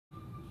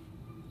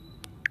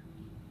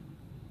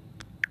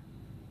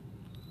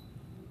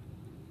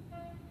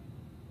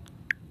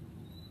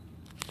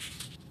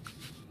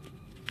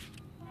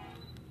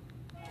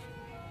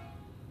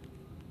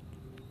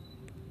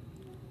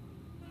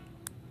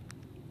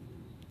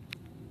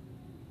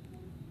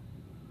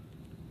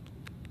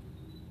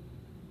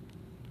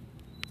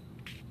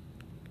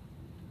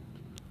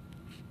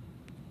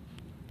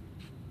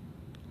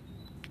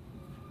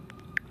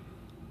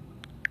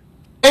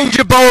change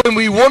of bowling.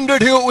 We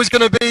wondered who it was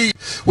going to be.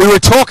 We were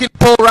talking to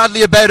Paul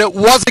Radley about it.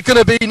 Was it going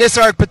to be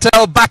Nisarg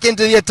Patel back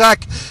into the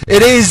attack?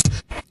 It is.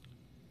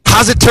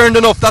 Has it turned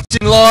enough? That's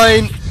in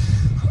line.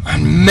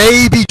 And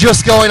maybe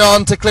just going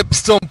on to clip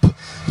stump.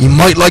 You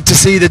might like to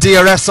see the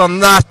DRS on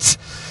that.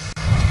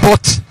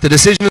 But the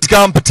decision has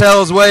gone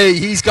Patel's way.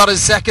 He's got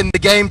his second. The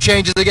game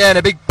changes again.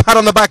 A big pat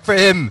on the back for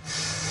him.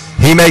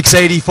 He makes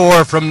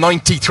 84 from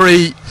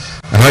 93.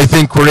 And I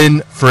think we're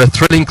in for a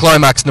thrilling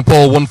climax.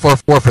 Nepal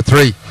 144 for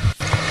 3.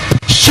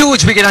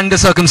 Huge wicket under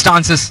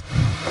circumstances.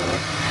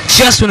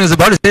 Just when I was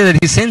about to say that,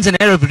 he sends an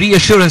air of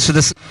reassurance to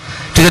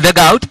the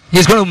dugout.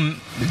 He's going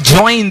to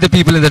join the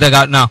people in the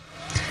dugout now.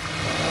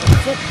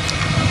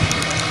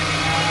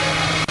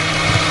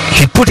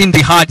 He put in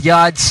the hard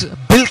yards,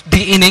 built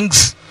the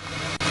innings,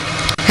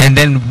 and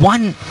then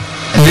one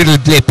little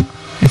blip,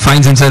 he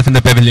finds himself in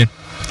the pavilion.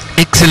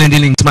 Excellent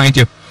innings, mind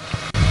you.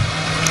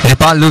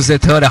 Nepal lose their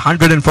third,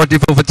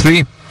 144 for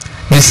 3.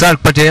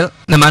 Nisarg Patel,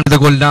 the man with the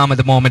gold arm at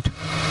the moment.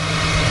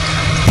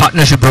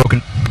 Partnership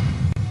broken.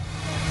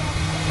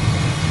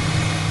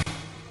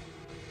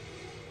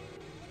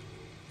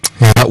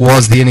 Yeah, that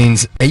was the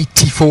innings.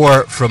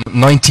 84 from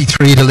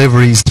 93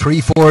 deliveries,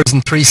 3 4s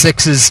and 3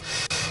 6s.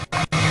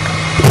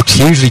 Looked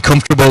hugely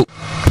comfortable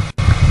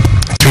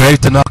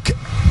throughout the knock.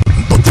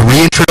 But the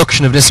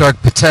reintroduction of Nisarg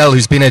Patel,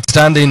 who's been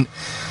outstanding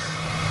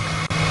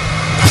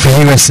for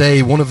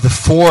USA, one of the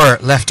 4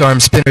 left-arm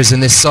spinners in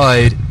this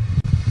side,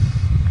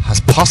 has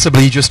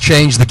possibly just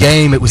changed the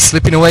game. It was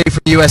slipping away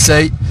from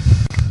USA,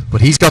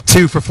 but he's got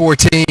 2 for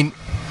 14,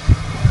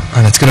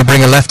 and it's going to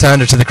bring a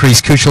left-hander to the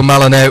crease. Kushal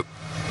Malla now.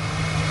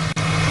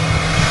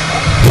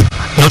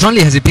 Not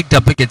only has he picked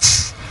up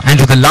wickets, and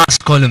to the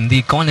last column, the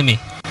economy.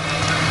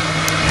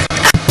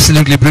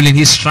 Absolutely brilliant.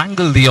 He's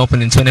strangled the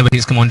opponents whenever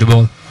he's come on to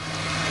bowl.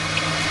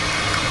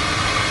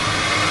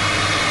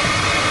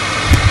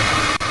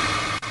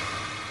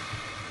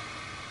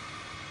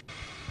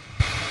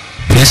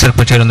 Nisarg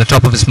Patel on the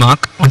top of his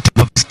mark, on top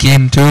of his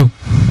game too.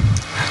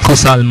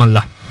 Kushal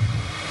Malla.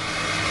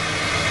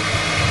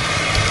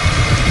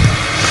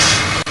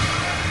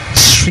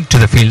 Straight to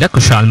the fielder,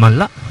 Kushal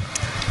Malla.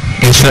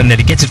 Ensuring that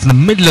he gets it from the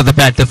middle of the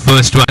bat, the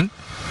first one.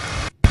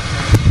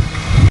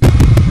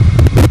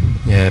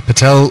 Yeah,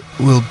 Patel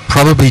will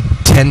probably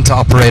tend to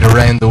operate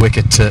around the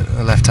wicket to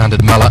a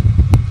left-handed Malla.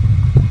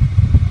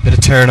 Bit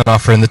of turn on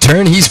offer, and the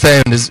turn he's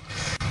found is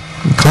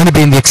kind of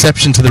being the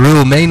exception to the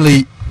rule,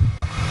 mainly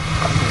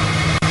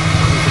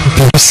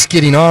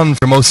skidding on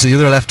for most of the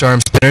other left-arm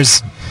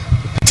spinners.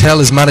 Patel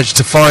has managed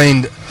to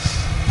find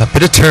that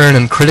bit of turn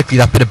and critically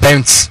that bit of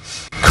bounce.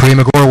 Kareem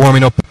Agor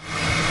warming up.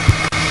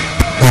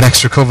 That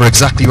extra cover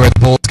exactly where the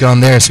ball's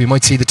gone there, so we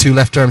might see the 2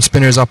 left-arm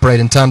spinners operate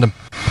in tandem.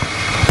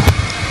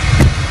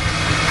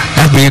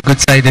 That'd be a good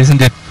side,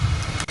 isn't it?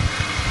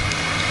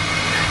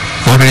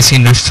 Already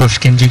seen Nushtosh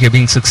Kenjike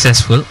being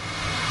successful.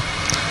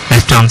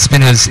 Left-arm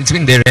spinners, it's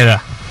been their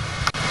era.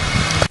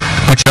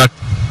 Good shot.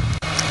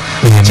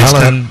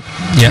 Malla,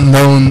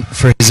 known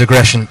for his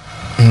aggression.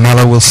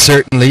 Malla will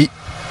certainly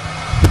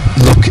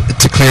look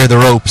to clear the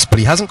ropes, but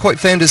he hasn't quite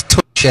found his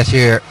touch yet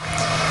here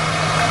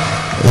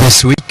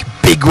this week.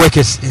 Big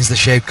wicket is the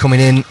shout coming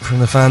in from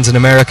the fans in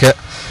America.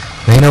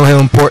 They know how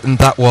important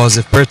that was.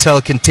 If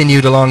Patel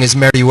continued along his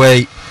merry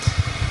way,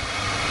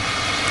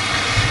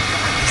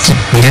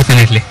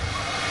 definitely,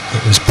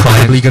 it was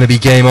probably going to be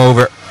game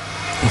over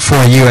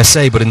for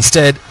USA, but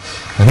instead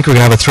I think we're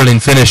going to have a thrilling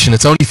finish, and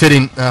it's only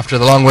fitting after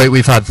the long wait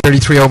we've had.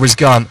 33 overs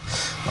gone,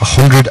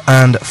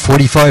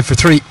 145 for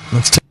 3.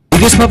 Let's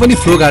विदेशमा पनि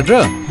flow guard र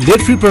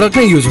lead free product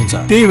नै use हुन्छ,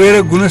 त्यही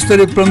भएर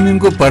गुणस्तरीय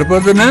प्लम्बिङको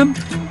भरपर्दो नाम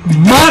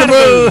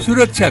marble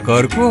सुरक्षा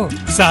घरको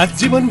साथ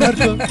जीवन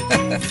घरको।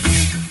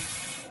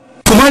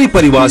 कुमारी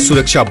परिवार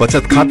सुरक्षा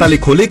बचत खाताले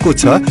खोलेको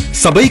छ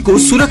सबैको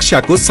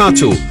सुरक्षाको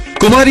साँचो।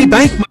 कुमारी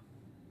बैंक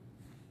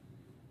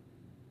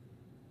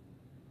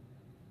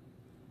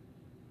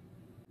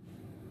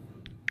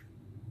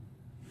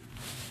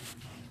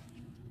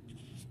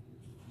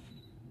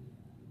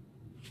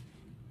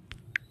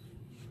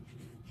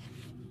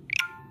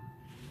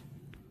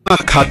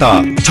खाता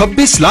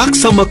 26 लाख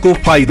सम्मको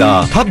फाइदा।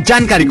 थप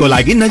जानकारीको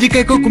लागि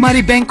नजिकैको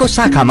कुमारी बैंकको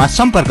शाखामा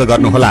सम्पर्क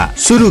गर्नुहोला।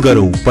 सुरु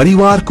गरौं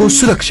परिवारको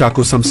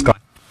सुरक्षाको संस्कार।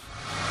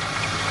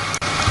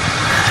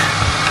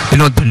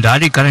 Vinod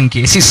Bhandari, Karan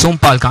Casey,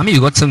 Sompal Kami, you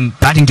got some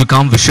batting to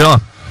come for sure.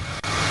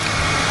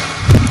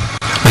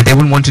 But they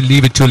wouldn't want to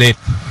leave it too late.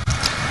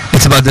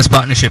 It's about this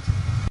partnership.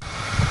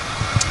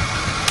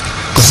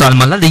 Kushal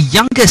Malla, the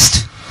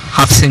youngest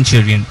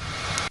half-centurion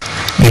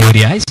in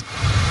ODIs.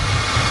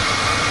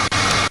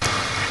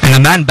 And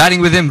the man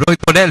batting with him, Rohit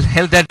Patel,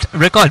 held that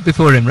record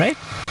before him, right?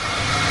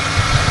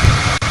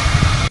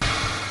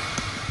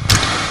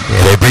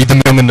 Yeah, they breed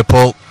them young in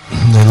Nepal.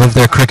 They love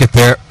their cricket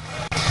there.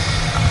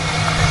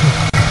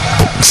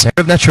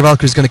 Saurav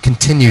Netravalkar is going to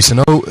continue, so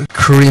no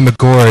Kareem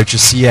Agor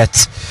just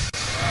yet.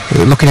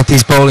 Looking at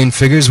these bowling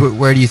figures,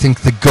 where do you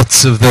think the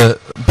guts of the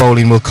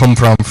bowling will come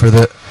from for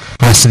the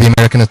rest of the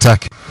American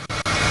attack?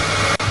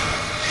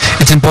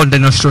 It's important that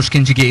Nostros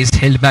Kinjige is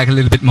held back a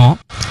little bit more.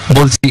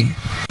 Bowls the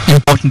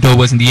important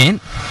overs in the end.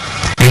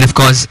 And of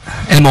course,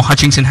 Elmo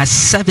Hutchinson has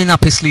 7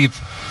 up his sleeve.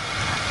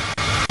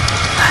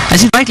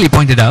 As you rightly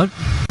pointed out,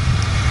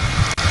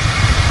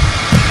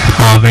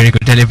 very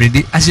good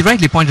delivery. As you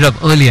rightly pointed out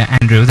earlier,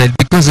 Andrew, that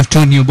because of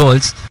 2 new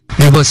balls,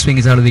 reverse swing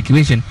is out of the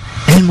equation.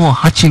 Elmo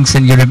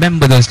Hutchinson, you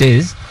remember those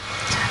days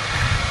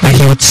where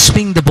he would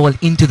swing the ball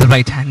into the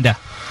right-hander.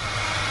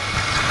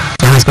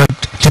 So he's got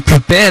to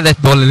prepare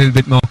that ball a little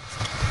bit more.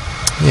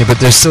 Yeah, but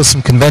there's still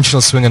some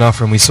conventional swinging off,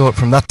 and we saw it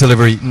from that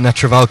delivery.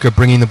 Netravalka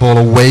bringing the ball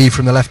away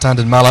from the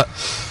left-handed Mala.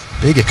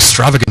 Big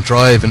extravagant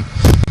drive, and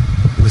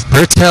with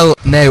Bertel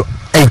now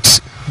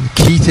out, the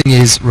key thing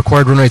is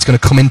required run rate's going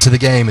to come into the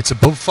game. It's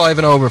above 5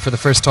 and over for the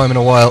first time in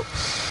a while.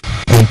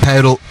 And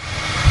Powdell.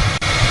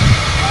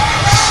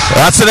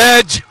 That's an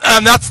edge,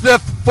 and that's the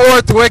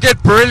 4th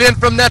wicket. Brilliant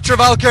from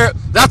Netravalka.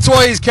 That's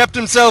why he's kept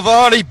himself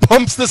on. He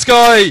pumps the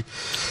sky.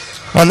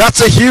 And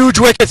that's a huge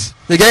wicket.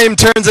 The game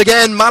turns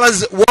again.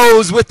 Mala's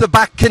woes with the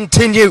back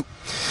continue.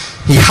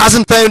 He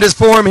hasn't found his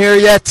form here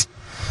yet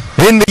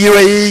in the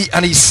UAE,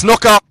 and he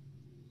snuck off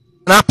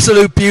an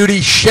absolute beauty,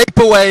 shape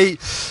away,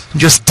 and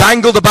just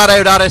dangled the bat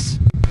out at it.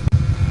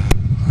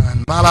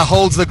 And Mala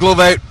holds the glove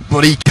out,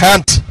 but he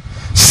can't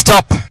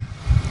stop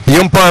the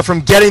umpire from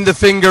getting the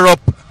finger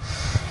up.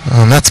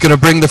 And that's going to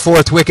bring the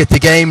 4th wicket. The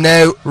game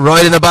now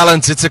right in the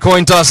balance. It's a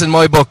coin toss in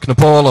my book.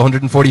 Nepal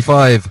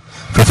 145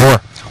 for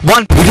 4.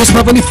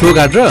 विदेशमा पनि flow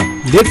guard र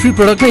lead free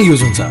product नै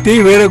use हुन्छ।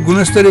 त्यही भएर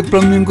गुणस्तरीय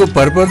प्लम्बिङको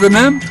भरपर्दो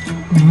नाम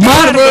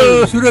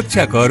marble.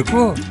 सुरक्षा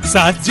घरको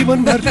साथ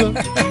जीवनभरको।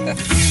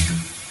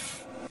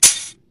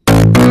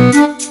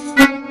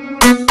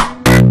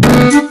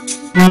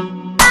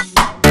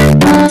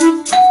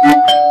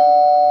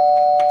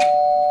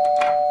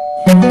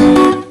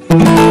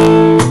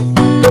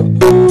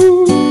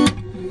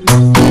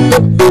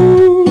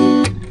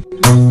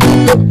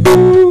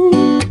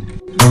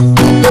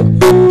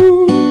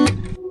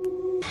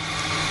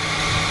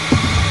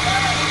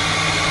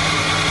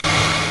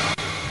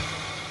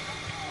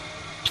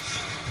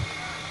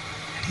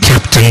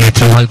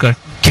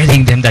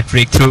 Getting them that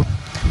breakthrough.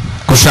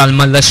 Kushal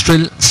Malla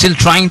still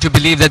trying to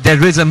believe that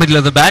there is a middle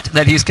of the bat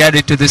that he's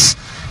carried to this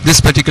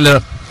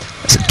particular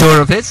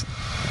tour of his.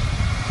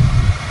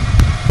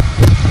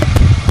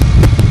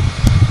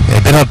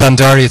 Yeah, Binod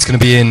Bandari, it's going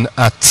to be in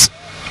at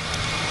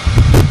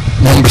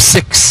number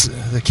 6,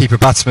 the keeper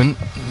batsman.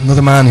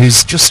 Another man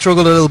who's just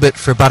struggled a little bit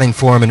for batting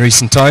form in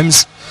recent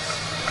times,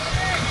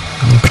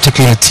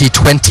 particularly in a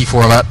T20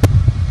 format.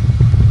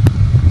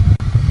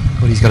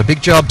 But he's got a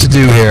big job to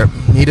do here.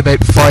 Need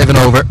about 5 and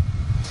over.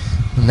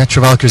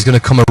 Netravalka is going to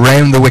come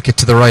around the wicket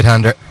to the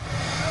right-hander.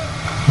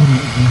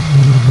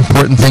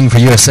 Important thing for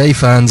USA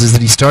fans is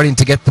that he's starting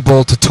to get the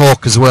ball to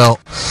talk as well.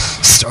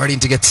 Starting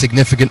to get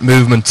significant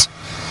movement.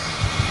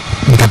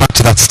 We'll go back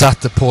to that stat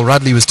that Paul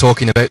Radley was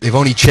talking about. They've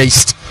only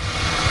chased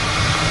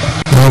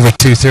over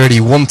 230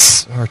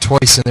 once or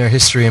twice in their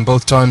history, and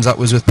both times that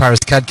was with Paris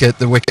Kadka at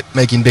the wicket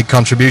making big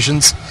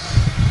contributions.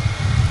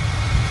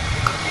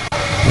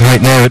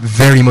 Right now it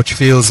very much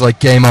feels like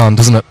game on,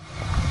 doesn't it?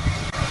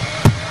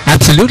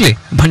 Absolutely.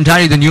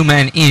 Bhandari, the new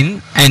man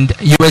in, and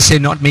USA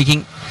not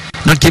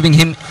giving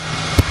him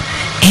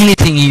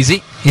anything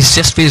easy. He's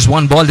just faced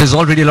 1 ball. There's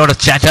already a lot of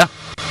chatter.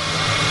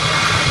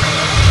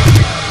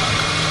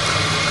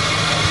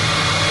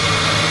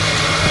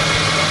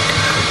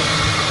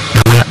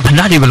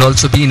 Bhandari will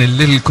also be in a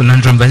little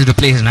conundrum whether to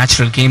play his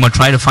natural game or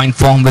try to find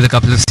form with a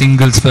couple of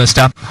singles first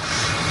up.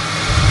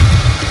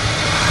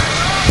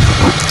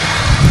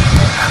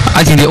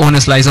 I think the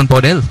onus lies on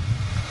Podell.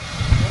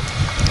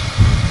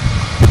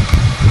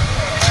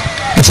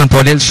 It's on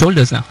Podell's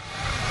shoulders now.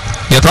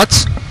 Your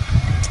thoughts?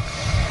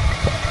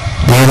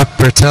 Well, look,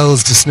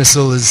 Bertel's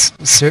dismissal has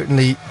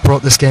certainly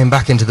brought this game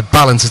back into the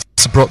balance.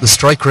 It's brought the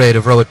strike rate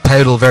of Rohit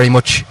Powdell very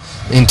much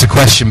into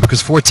question,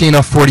 because 14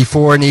 off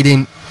 44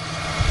 needing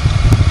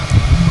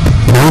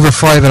over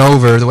 5 and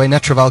over. The way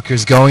Netravalka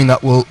is going,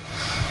 that will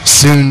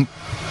soon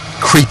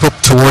creep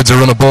up towards a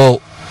run of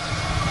ball.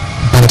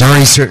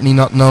 Bandari certainly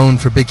not known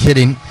for big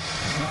hitting.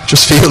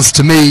 Just feels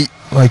to me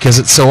like, as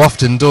it so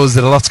often does,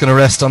 that a lot's going to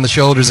rest on the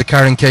shoulders of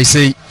Karen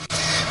KC.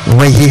 The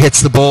way he hits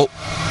the ball,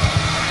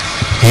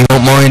 he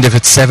won't mind if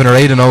it's 7 or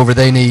 8 and over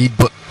they need,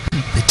 but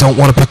they don't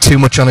want to put too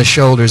much on his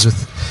shoulders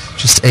with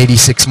just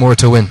 86 more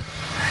to win.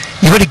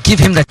 You got to give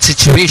him that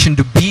situation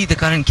to be the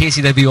Karen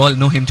KC that we all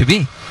know him to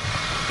be.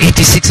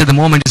 86 at the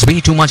moment is way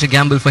too much a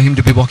gamble for him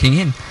to be walking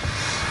in.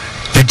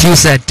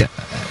 Reduce that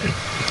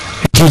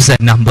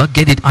number,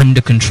 get it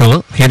under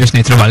control. Here is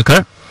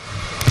Netravalkar.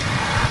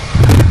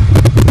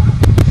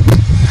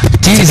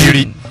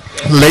 Beauty.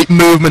 Late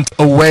movement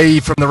away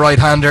from the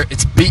right-hander.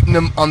 It's beaten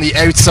him on the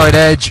outside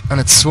edge, and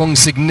it's swung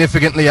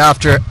significantly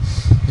after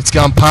it's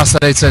gone past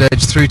that outside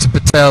edge through to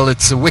Patel.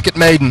 It's a wicket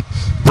maiden.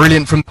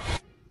 Brilliant from...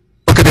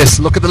 Look at this.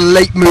 Look at the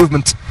late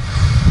movement.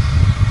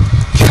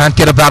 Can't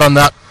get a bat on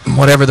that,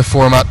 whatever the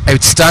format.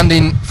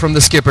 Outstanding from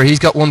the skipper. He's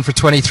got 1 for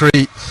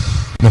 23.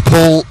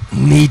 Nepal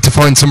need to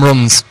find some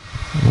runs.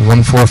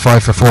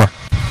 145 for 4.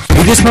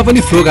 विदेशमा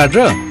पनि flow guard र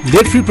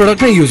lead free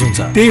product नै use हुन्छ।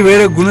 त्यही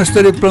भएर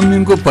गुणस्तरीय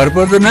प्लम्बिङको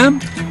भरपर्दो नाम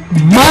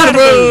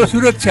marble.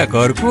 सुरक्षा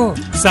घरको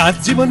साथ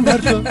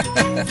जीवनभरको।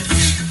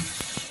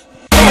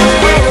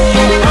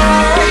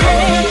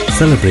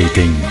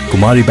 Celebrating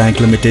Kumari Bank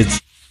Limited.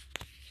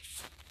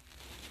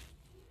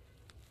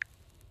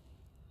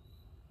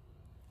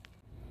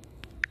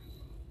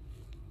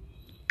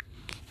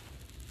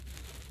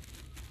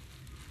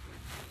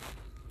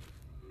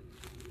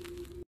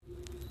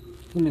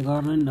 किन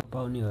गर्न नि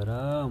नपाउने हो र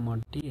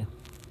मट्टी।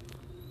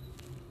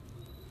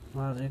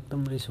 आज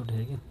एकदम रिस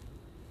उठ्यो कि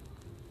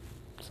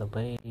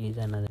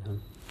सबैजना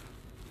देखाउनु।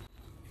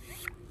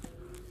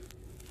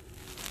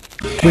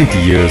 20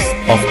 years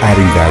of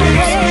adding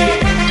values.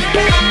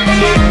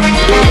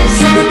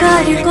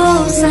 सरकारको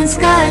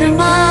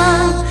संस्कारमा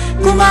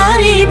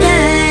कुमारी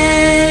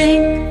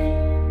bank.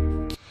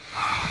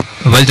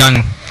 Well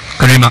done,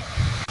 Karima.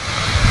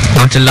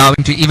 Not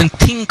allowing to even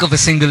think of a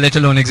single, let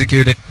alone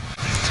execute it.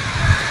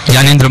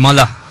 Yanendra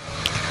Malla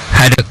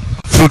had a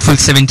fruitful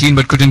 17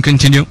 but couldn't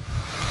continue.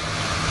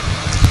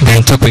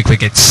 Then took quick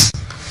wickets.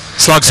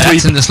 Slog That's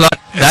sweep. in the slot.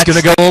 That's going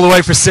to go all the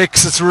way for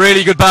 6. It's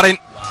really good batting.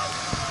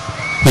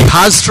 He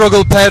has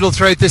struggled Pedal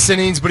throughout this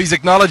innings, but he's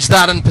acknowledged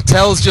that, and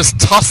Patel's just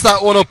tossed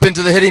that one up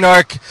into the hitting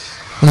arc.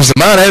 And there's a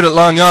man out at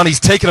long on. He's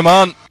taken him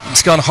on.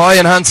 He's gone high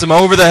and handsome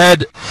over the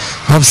head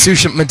of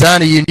Sushant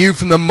Madani. You knew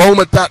from the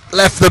moment that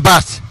left the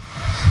bat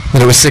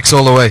that it was 6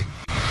 all the way.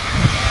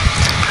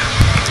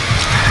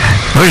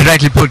 Very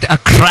rightly put, a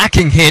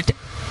cracking hit,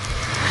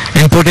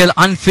 and Patel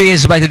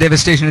unfazed by the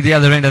devastation at the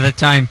other end at that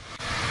time.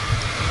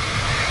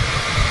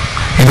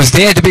 It was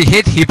there to be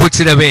hit, he puts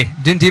it away.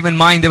 Didn't even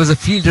mind there was a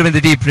fielder in the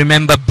deep.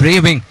 Remember,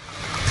 braving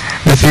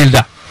the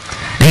fielder.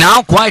 And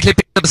now quietly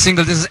picked up a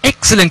single. This is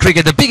excellent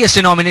cricket, the biggest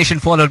denomination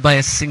followed by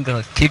a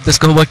single. Keep the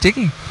scoreboard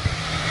ticking.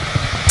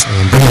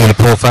 And bringing the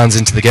Nepal fans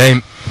into the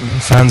game.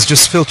 Fans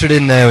just filtered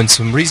in now in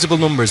some reasonable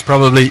numbers,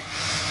 probably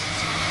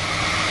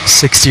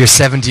 60 or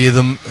 70 of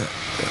them.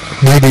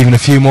 Maybe even a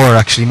few more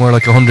actually, more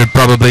like 100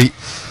 probably.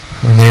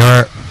 And they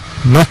are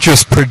not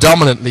just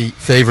predominantly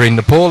favouring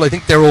Nepal, I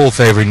think they're all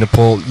favouring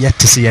Nepal. Yet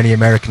to see any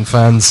American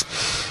fans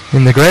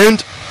in the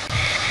ground.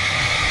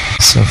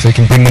 So if they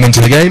can bring them into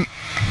the game.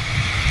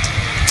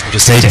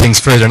 Just aid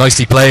things further.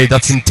 Nicely played.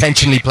 That's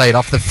intentionally played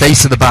off the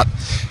face of the bat.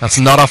 That's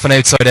not off an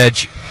outside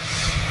edge.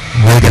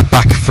 We'll get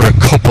back for a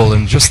couple,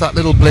 and just that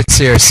little blitz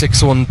here,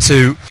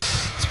 6-1-2.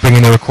 It's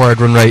bringing the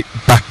required run rate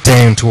back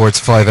down towards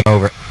 5 and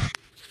over.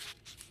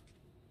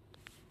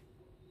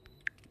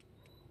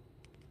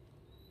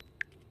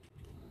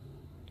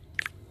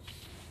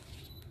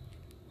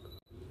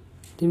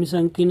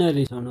 तिमीसँग किन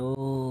रिसाउनु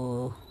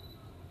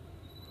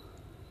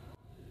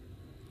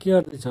के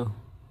गर्दैछौ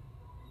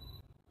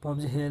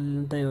PUBG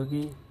खेल्दै हो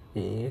कि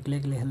एक्लै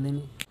एक्लै खेल्दै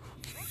नि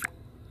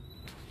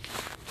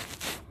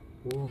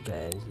ओ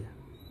guys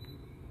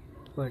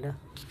what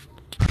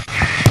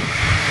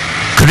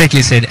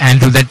Correctly said,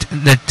 Andrew,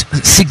 that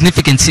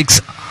significant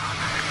 6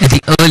 at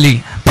the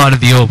early part of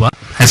the over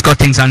has got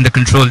things under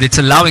control. It's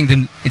allowing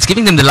them, it's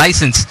giving them the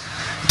license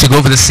to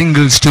go for the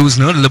singles, twos,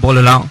 nurtle the ball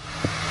around.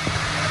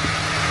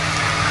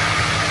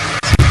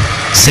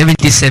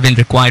 77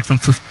 required from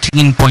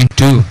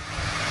 15.2.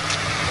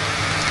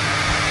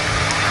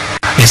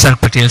 Nisarg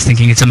Patel's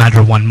thinking it's a matter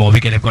of one more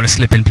wicket. I've got to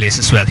slip in place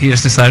as well.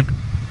 Here's Nisarg.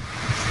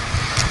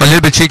 A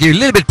little bit cheeky, a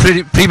little bit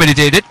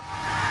premeditated.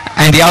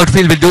 And the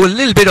outfield will do a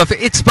little bit of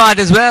its part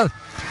as well.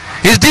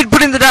 He did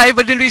put in the dive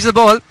but didn't reach the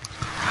ball.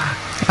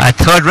 A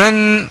third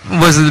run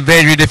was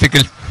very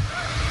difficult.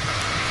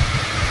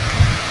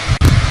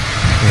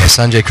 Yeah,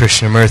 Sanjay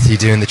Krishnamurthy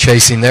doing the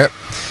chasing there.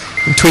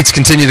 And tweets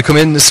continue to come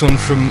in. This one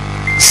from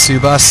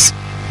Subhas.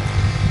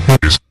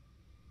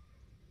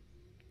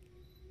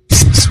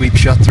 Sweep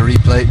shot to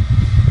replay.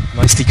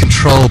 Nicely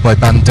controlled by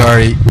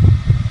Bandari.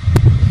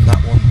 And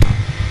that one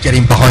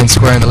getting behind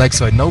square on the leg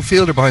side. No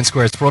fielder behind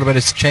square. It's brought about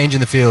a change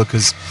in the field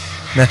because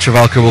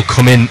Netravalkar will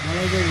come in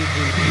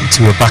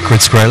to a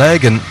backward square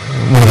leg, and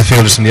one of the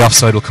fielders from the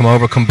offside will come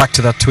over. Come back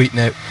to that tweet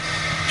now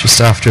just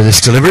after this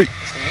delivery.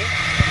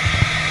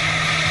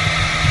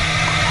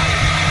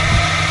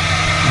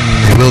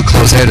 They will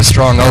close out a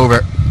strong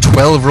over.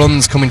 12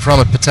 runs coming from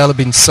it. Patel had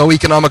been so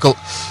economical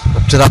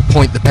up to that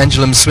point. The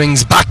pendulum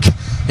swings back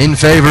in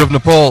favour of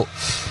Nepal.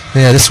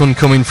 Yeah, this one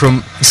coming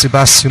from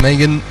Subhas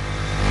Sumegan.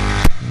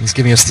 He's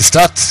giving us the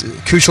stats.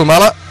 Kushal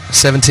Malla,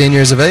 17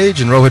 years of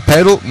age, and Rohit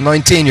Paudel,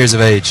 19 years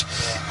of age,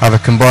 have a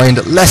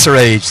combined lesser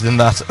age than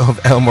that of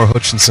Elmore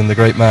Hutchinson, the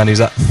great man,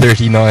 who's at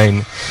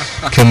 39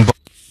 combined.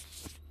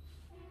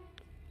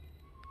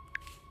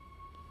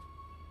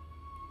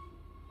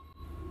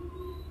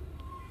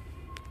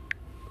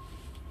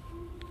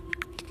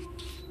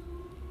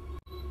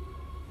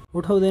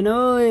 उठाउँदैन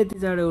यति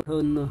चाँडो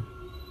उठाउनु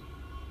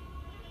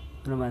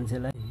र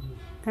मान्छेलाई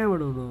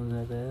कहाँबाट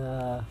उठाउँछ त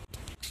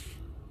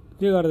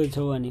के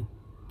गर्दैछौ अनि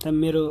त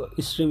मेरो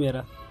stream hair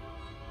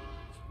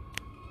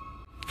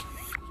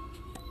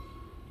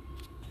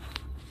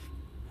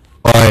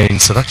By down.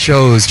 So that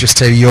shows just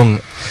how young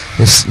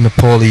this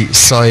Nepali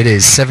side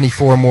is.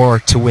 74 more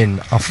to win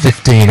of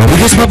 15.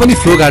 विदेशमा पनि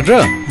फ्लो गार्ड र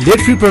लेड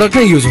फ्री प्रोडक्ट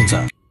नै युज हुन्छ.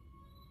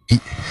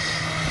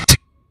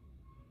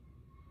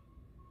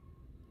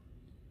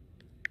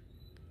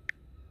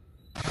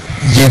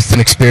 Youth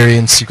and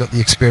experience. You've got the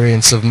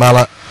experience of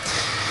Mala,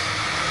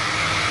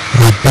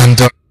 of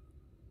Bandari,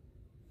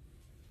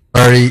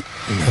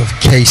 of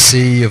KC,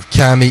 of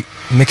Kami,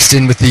 mixed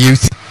in with the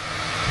youth.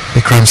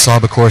 Vikram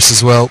Saab, of course,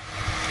 as well.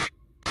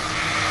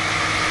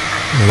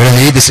 We're going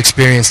to need this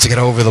experience to get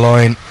over the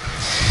line.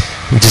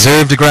 We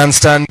deserved a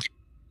grandstand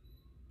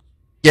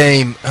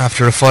game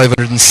after a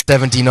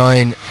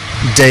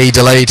 579-day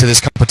delay to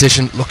this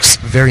competition. Looks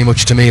very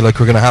much to me like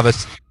we're going to have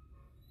it.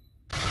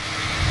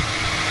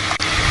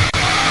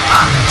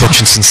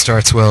 Hutchinson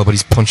starts well, but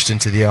he's punched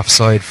into the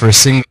offside for a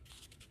single.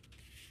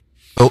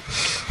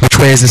 Which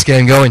way is this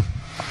game going?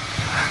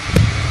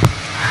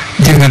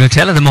 They're going to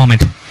tell at the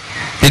moment.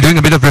 They're doing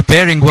a bit of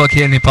repairing work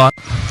here in Nepal.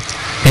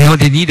 They know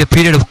they need a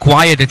period of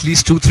quiet, at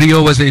least 2-3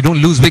 overs where you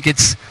don't lose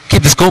wickets,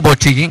 keep the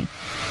scoreboard ticking.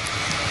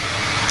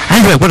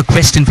 Andrew, I've got a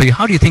question for you.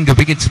 How do you think the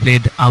wickets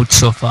played out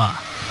so far?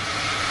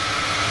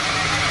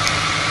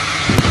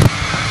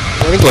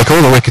 I think like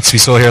all the wickets we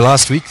saw here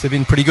last week, they've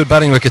been pretty good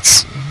batting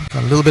wickets.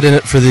 Got a little bit in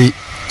it for the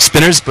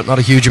spinners, but not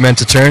a huge amount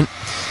to turn.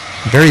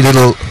 Very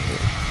little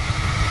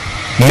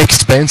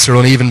mixed bounce or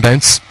uneven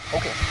bounce.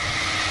 Okay.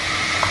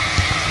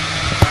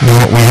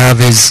 What we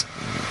have is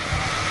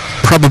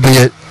probably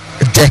a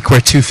deck where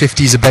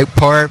 250 is about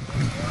par.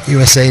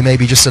 USA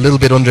maybe just a little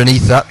bit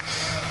underneath that,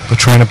 but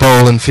trying to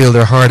bowl and feel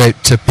their heart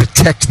out to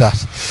protect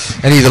that.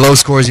 Any of the low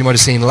scores you might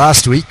have seen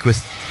last week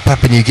with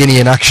Papua New Guinea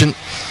in action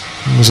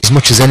was as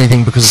much as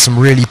anything because of some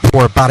really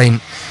poor batting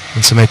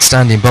and some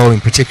outstanding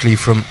bowling, particularly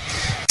from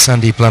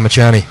Sandeep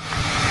Lamachani.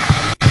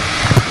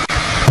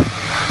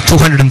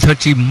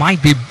 230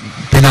 might be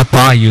below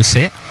par, you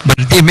say,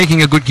 but they're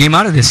making a good game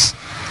out of this.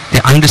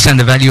 They understand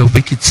the value of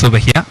wickets over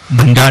here.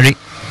 Bandari,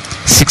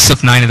 6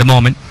 of 9 at the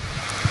moment.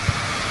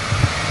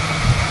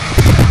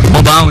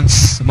 More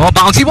bounce, more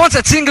bounce. He wants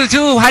that single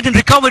too. Hadn't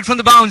recovered from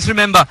the bounce,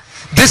 remember.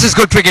 This is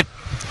good cricket.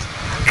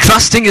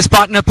 Trusting his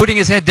partner, putting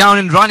his head down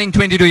and running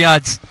 22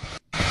 yards.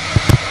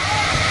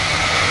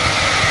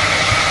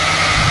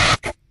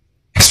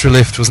 Extra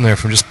lift, wasn't there,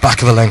 from just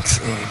back of the length.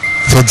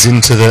 Thuds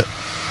into the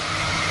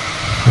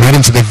right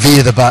into the V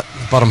of the bat.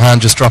 Bottom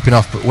hand just dropping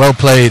off, but well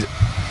played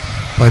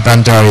by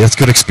Bandari. That's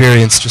good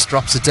experience. Just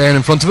drops it down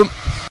in front of him.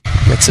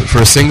 Gets it for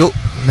a single.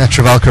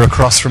 Netravalkar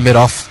across from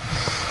mid-off.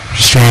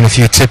 Just showing a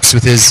few tips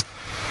with his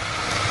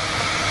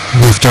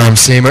left arm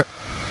seamer.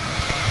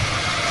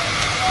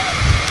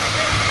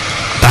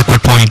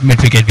 Backward point,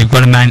 mid-wicket. We've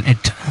got a man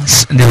at...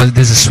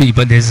 There's a sweep,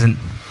 but there's an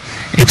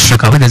extra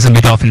cover. There's a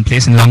mid-off in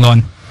place and long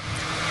on.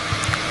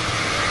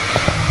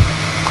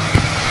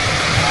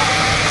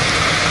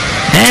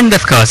 And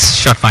of course,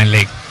 shot fine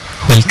leg.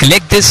 We'll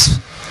collect this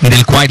and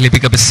they'll quietly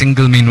pick up a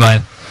single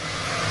meanwhile.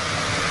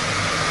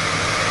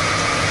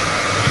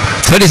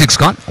 36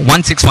 gone,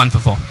 161 for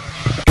 4.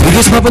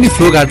 विदेशमा पनि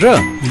flow guard र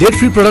lead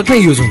free product नै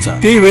use हुन्छ.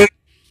 त्यही भएर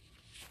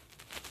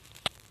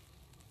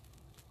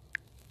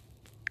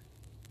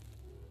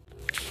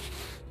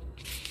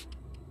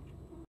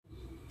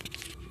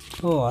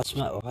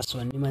हस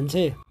भन्ने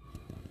मान्छे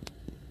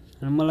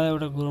र मलाई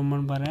एउटा कुरो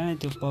मन परेन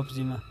त्यो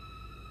पब्जीमा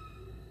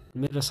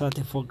मेरो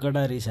साथी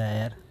फोक्कडा रिसायो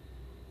यार.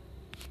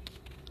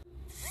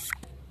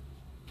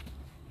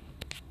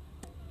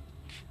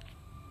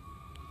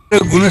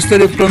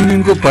 गुणस्तरीय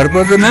प्लम्बिङको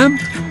भरपर्दो नाम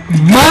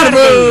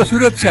मार्बल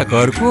सुरक्षा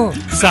घरको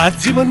साथ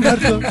जीवन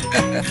घरको.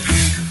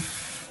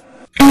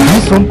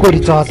 डिसोमको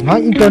रिचार्जमा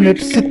इन्टरनेट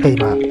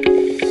सित्तैमा.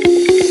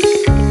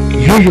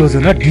 यो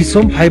योजना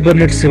डिसोम फाइबर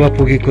नेट सेवा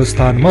पुगेको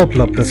स्थानमा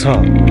उपलब्ध छ.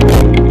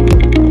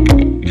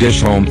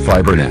 डिसोम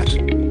fibre net.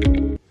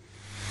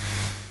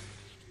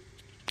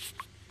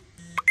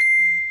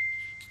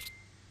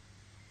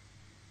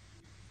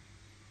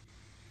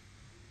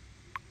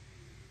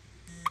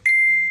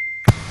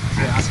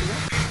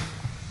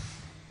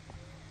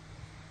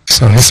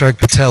 So Nisarg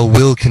Patel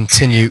will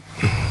continue.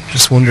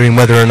 Just wondering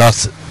whether or not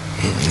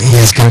he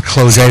is going to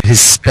close out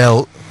his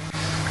spell.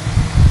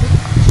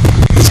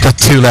 He's got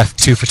 2 left,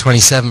 2 for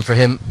 27 for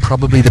him.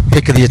 Probably the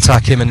pick of the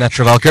attack, him and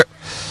Netravalkar.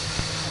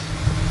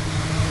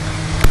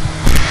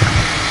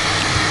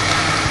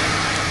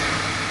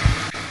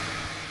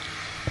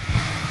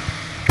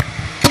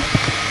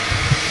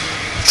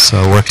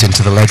 So worked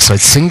into the leg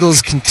side.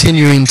 Singles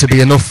continuing to be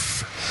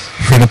enough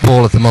for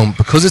Nepal at the moment.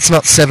 Because it's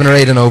not 7 or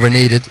 8 and over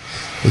needed,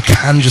 they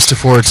can just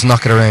afford to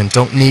knock it around.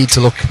 Don't need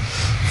to look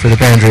for the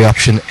boundary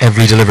option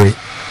every delivery.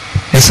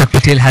 Nisarg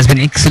Patel has been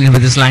excellent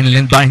with his line and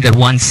length, barring that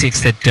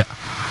 1-6 that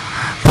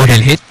Patel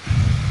hit.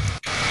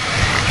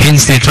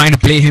 Hence they're trying to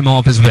play him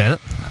off as well.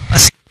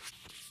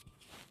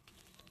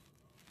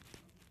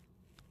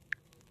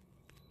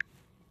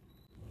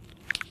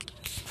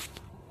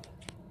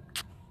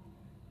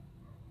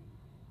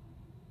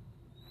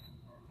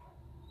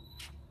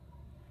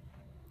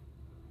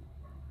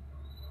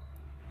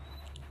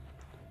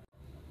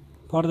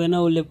 पर्दैन,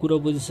 उसले कुरो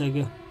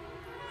बुझिसक्यो.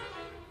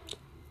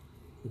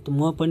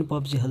 म पनि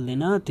PUBG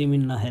खेल्दैन तिमी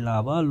नखेल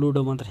अब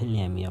ludo मात्र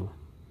खेल्ने हामी अब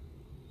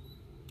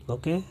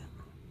ओके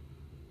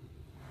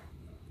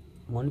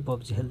म पनि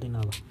पब्जी खेल्दैन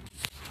अब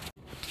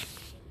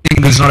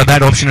It's not a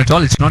bad option at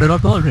all. It's not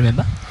at all,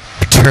 remember?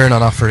 Turn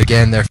on offer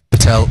again there for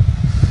Patel.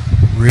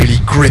 Really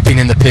gripping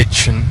in the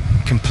pitch and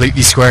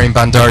completely squaring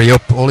Bandari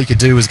up. All he could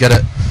do was get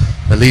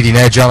a leading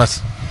edge on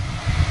it.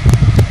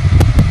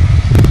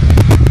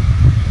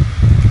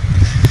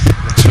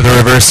 Looks for the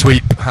reverse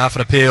sweep, half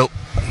an appeal.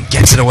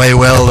 Gets it away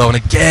well though, and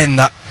again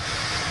that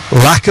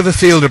lack of a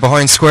fielder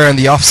behind square on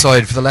the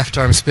offside for the left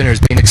arm spinner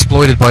is being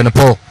exploited by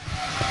Nepal.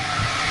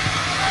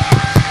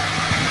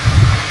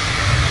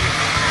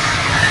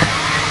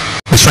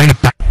 Was trying to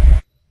back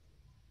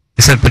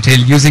Sir Patel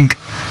using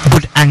a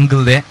good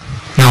angle there.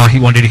 No, he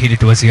wanted to hit it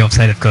towards the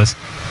offside, of course.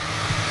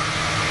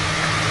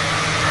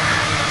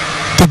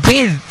 The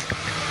way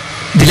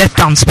the left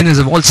arm spinners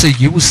have also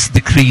used the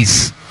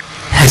crease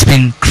has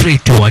been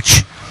great to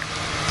watch.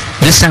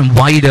 This time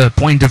wider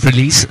point of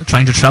release,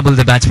 trying to trouble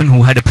the batsman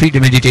who had a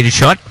premeditated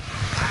shot.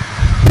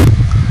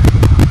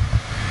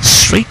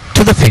 Straight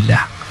to the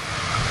fielder.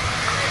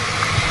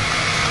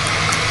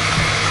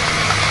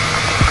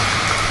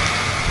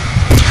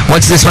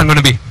 What's this one going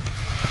to be?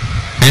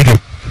 Andrew,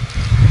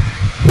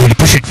 will you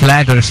push it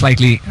flat or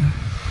slightly?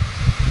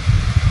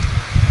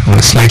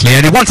 Or slightly.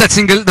 And he wants that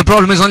single. The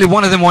problem is only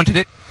one of them wanted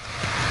it.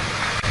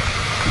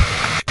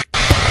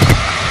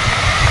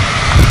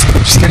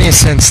 Just getting a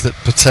sense that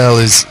Patel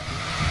is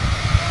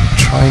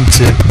trying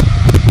to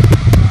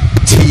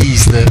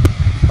tease the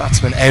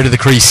batsman out of the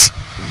crease.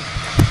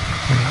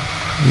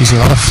 Using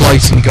a lot of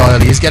flight and guile.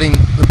 He is getting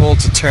the ball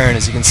to turn,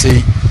 as you can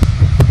see.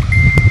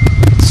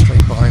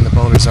 Straight behind the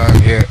bowler's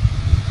arm here.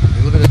 A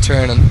little bit of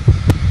turn and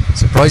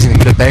surprisingly a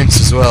bit of bounce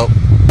as well.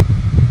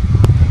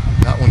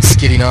 That one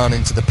skidding on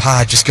into the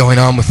pad, just going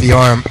on with the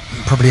arm,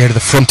 probably out of the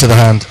front of the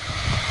hand.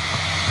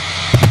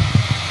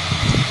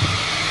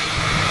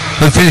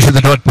 We'll finish with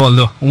the dot ball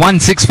though.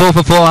 1-6-4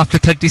 for 4 after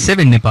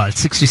 37 Nepal.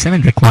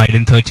 67 required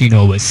in 13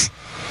 overs.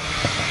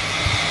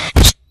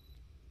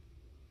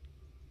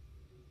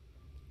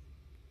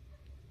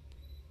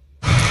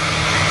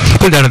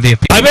 Pulled out of the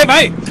appeal.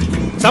 Bye.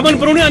 सामान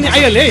पुराउने अनि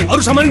आइहाल्यो है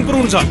अरु सामान पनि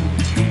पुराउनु छ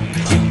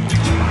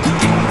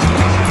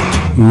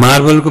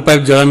मार्बलको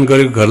pipe जडान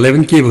गरेको घरलाई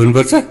पनि के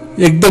भन्नुपर्छ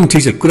एकदम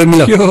ठीक छ कुरा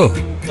मिलाऊ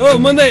ओ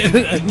मन्दै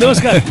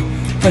नमस्कार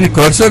अनि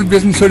घर सर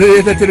बेच्न छोडेर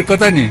यतातिर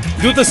कता नि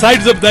यो त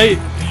साइड जब दाइ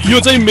यो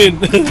चाहिँ मेन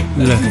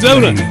जाऊ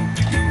न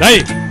दाइ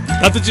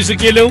तातो चिसो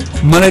के ल्याऊ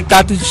मलाई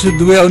तातो चिसो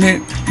दुवै आउने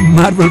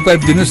मार्बल पाइप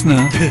दिनुस्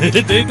न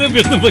त्यही त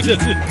बेच्नु पैसा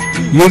छ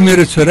यो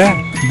मेरो छोरा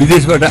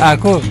विदेशबाट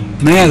आको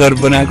नयाँ घर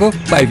बनाएको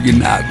पाइप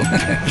किन्न आको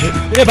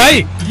ए भाइ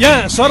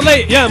यहाँ सरलाई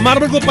यहाँ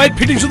मार्बलको पाइप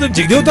फिटिङ सुधा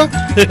झिक्देऊ त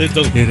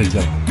हेर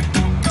जाऊ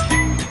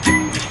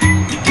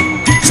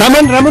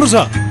सामान राम्रो छ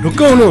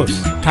ढुक्क हुनुहोस्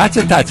थाहा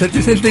छ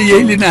त्यसैले त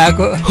यही लिन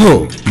आएको हो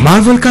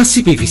मार्बलका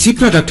सीपीवीसी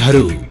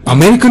प्रोडक्टहरू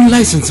अमेरिकन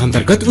लाइसेन्स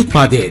अन्तर्गत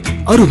उत्पादित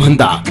अरु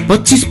भन्दा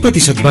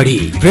 25% बढी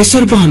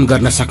प्रेसर वहन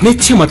गर्न सक्ने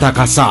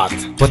क्षमताका साथ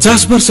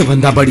 50 वर्ष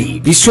भन्दा बढी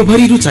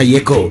विश्वभरि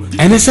रुचाइएको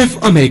एनएसएफ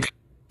अमेरिका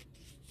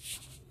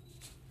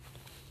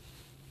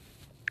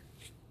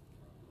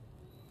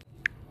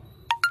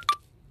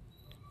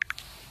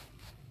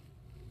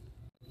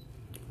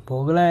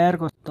भोगला यार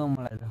कस्तो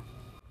मलाई त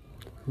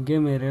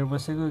गेम हेरेर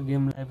बसेको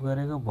गेम लाइभ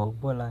गरेको भोग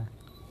बोला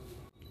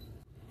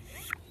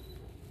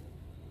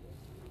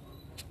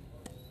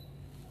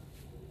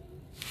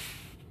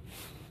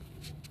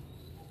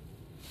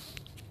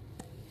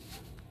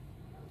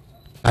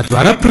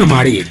द्वारा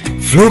प्रमाणित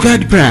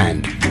फ्लोगार्ड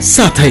ब्रान्ड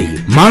साथै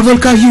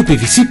मार्बलका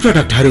यूपीवीसी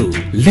प्रोडक्टहरू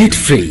लेड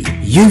फ्री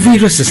यूवी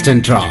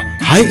रेसिस्टेन्ट र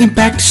हाई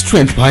इम्प्याक्ट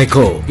स्ट्रेन्थ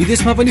भएको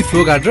विदेशमा पनि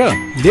फ्लोगार्ड र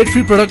लेड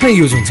फ्री प्रोडक्ट नै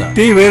युज हुन्छ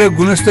त्यही भएर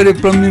गुणस्तरीय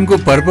प्लम्बिङको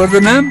भरपर्दो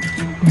नाम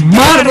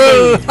मार्बल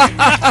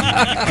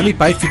अनि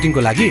पाइप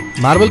फिटिङको लागि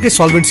मार्बलकै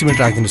सल्भेन्ट सिमेन्ट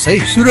राखिदिनुस् है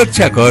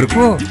सुरक्षा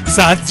घरको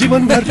साथ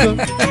जीवन घरको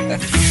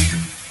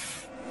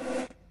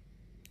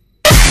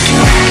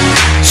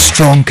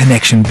Strong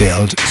connection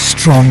build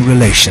strong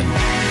relation.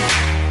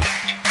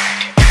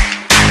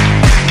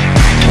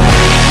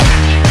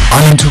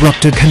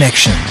 Uninterrupted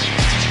connection.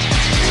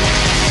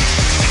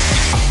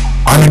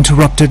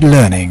 Uninterrupted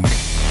learning.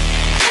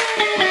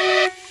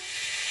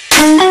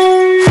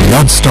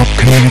 Non-stop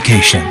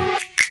communication.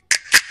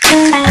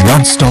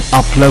 Non-stop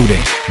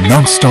uploading.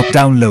 Non-stop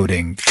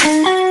downloading.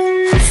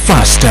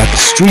 Faster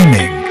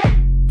streaming.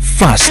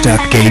 Faster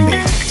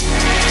gaming.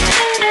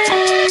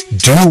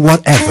 Do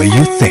whatever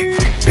you think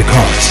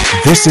because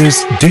this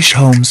is Dish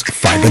Home's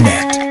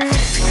FiberNet.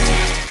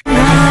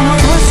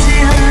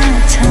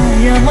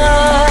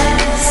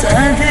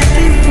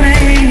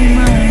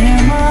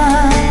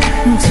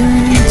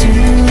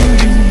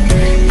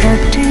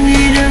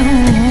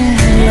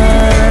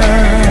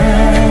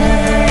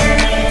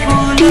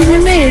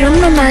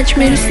 Match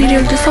मेरो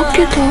serial त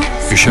सक्यो त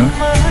You sure?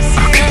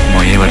 Okay,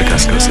 म यहीँबाट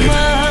cast गर्छु है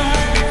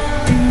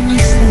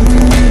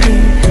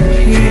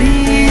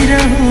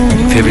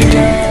Favorite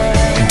team?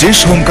 Dish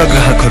होमका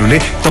ग्राहकहरूले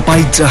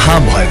तपाईँ जहाँ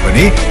भए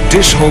पनि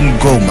डिश होम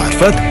गो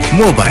मार्फत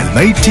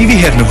मोबाइलमै टिभी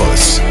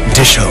हेर्नुहोस्।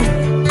 Dish home,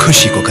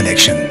 खुशीको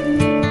connection.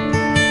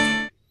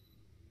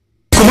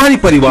 कुमारी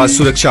परिवार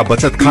सुरक्षा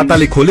बचत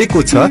खाताले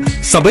खोलेको छ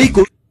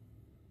सबैको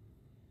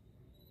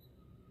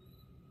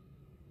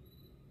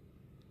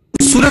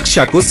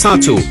सुरक्षाको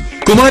साँचो।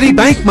 कुमारी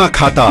बैंकमा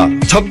खाता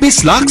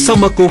 26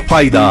 लाखसम्मको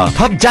फाइदा।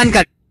 थप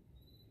जानकारी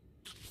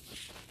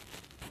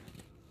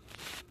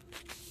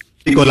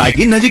को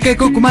लागि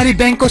नजिकैको कुमारी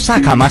बैंकको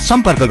शाखामा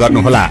सम्पर्क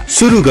गर्नुहोला।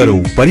 सुरु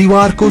गरौँ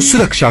परिवारको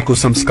सुरक्षाको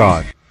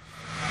संस्कार।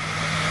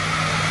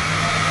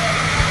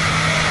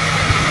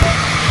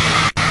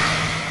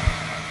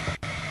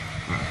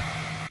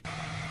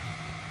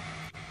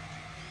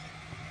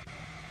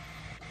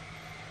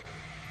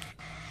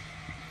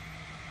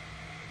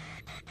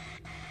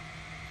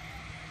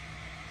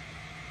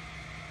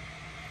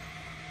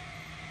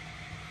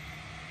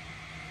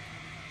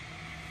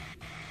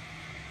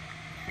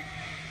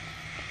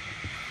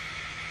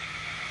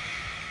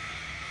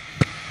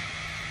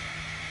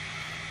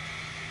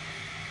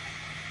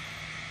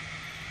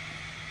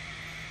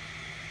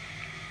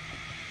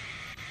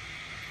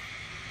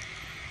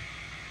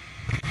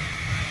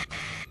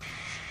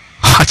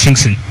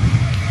 Hutchinson,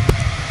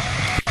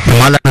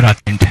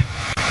 Malaratend.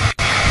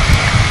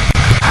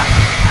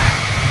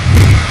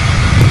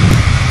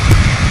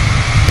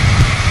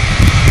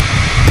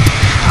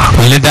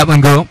 We'll let that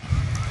one go.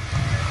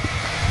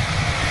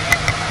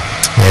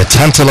 Yeah,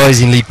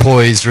 tantalizingly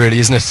poised, really,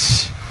 isn't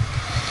it?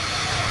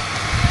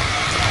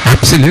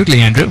 Absolutely,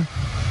 Andrew.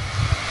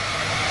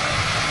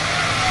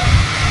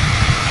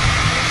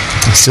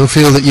 I still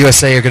feel that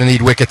USA are going to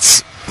need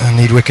wickets, and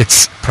need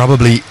wickets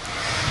probably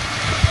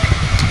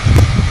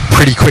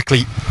pretty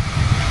quickly.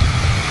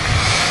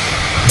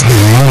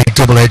 The only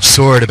double-edged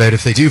sword about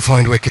if they do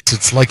find wickets,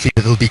 it's likely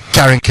that it'll be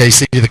Karen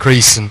KC to the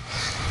crease, and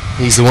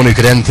he's the one who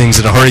could end things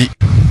in a hurry.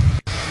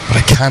 But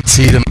I can't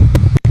see them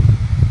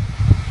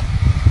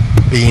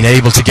being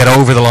able to get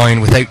over the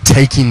line without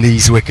taking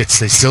these wickets.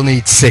 They still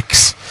need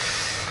 6.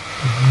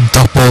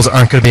 Dot balls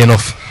aren't going to be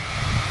enough.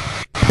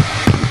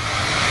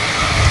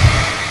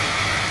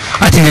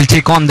 I think they'll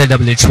take on the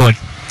double-edged sword.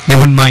 They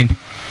wouldn't mind.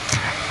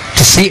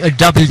 To see a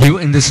W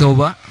in this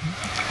over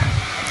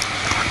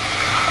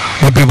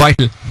would be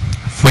vital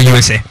for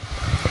USA.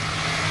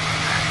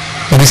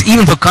 Because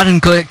even for Karan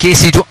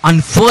Casey to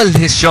unfurl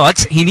his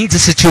shots, he needs a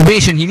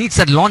situation, he needs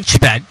that launch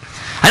pad.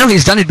 I know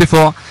he's done it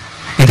before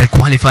in that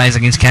qualifiers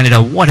against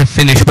Canada. What a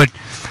finish. But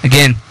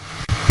again,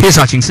 here's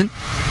Hutchinson.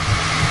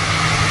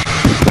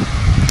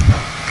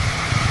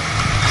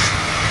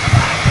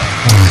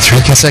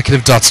 Three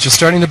consecutive dots, just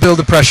starting to build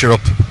the pressure up.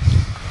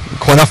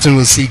 Quite often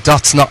we'll see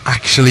dots not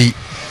actually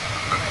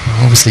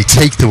obviously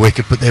take the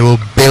wicket, but they will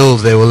build,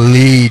 they will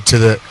lead to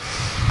the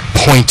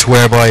point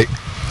whereby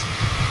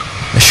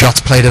the shot's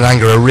played at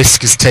anger, a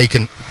risk is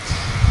taken.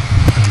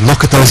 And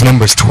look at those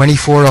numbers,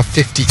 24 off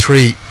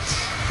 53.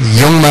 The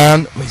young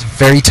man, he's a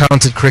very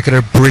talented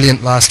cricketer,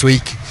 brilliant last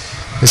week.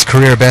 His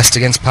career best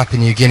against Papua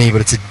New Guinea,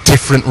 but it's a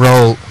different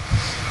role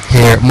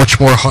here, much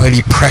more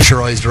highly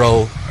pressurised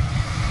role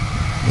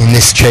in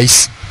this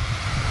chase.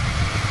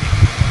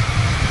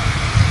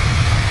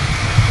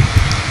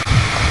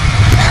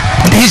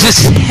 He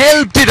just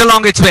helped it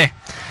along its way.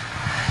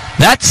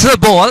 That's a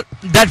ball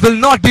that will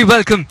not be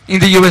welcome in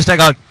the US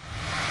dugout.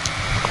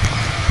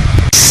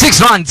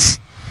 6 runs.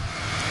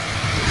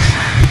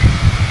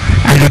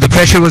 And the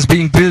pressure was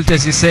being built,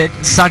 as you said.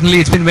 Suddenly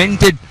it's been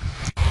vented.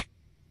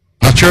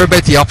 Not sure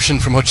about the option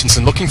from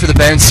Hutchinson. Looking for the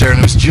bouncer, and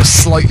it was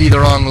just slightly the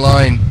wrong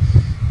line.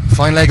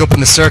 Fine leg up in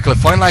the circle.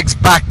 Fine leg's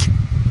back.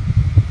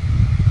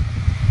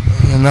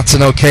 And that's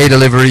an okay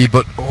delivery,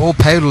 but all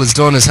Powell has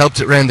done is helped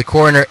it round the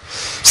corner.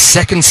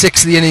 Second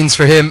 6 of the innings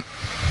for him.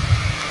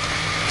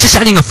 Just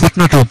adding a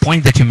footnote to a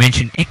point that you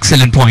mentioned,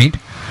 excellent point,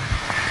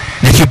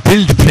 that you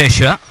build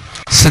pressure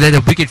so that a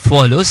wicket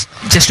follows,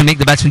 just to make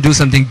the batsman do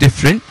something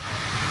different.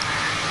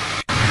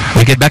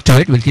 We'll get back to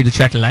it, we'll keep the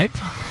chat alive.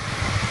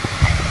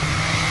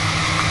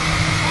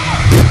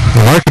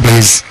 Remarkably,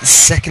 his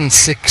second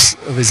 6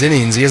 of his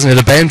innings, he hasn't hit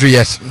a boundary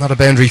yet. Not a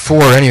boundary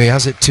 4 anyway, he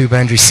has hit 2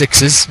 boundary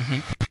 6s.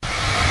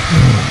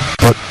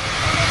 But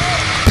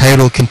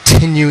Powell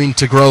continuing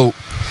to grow.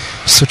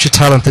 Such a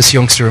talent, this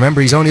youngster.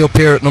 Remember, he's only up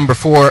here at number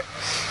 4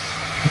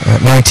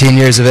 at 19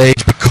 years of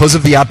age because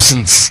of the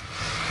absence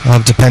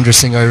of Dipendra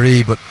Singh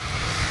Airi, but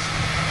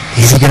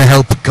is he going to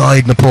help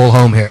guide Nepal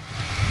home here?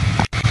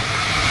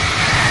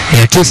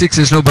 Yeah, 2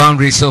 6s, no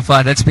boundaries so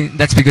far. That's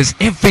because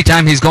every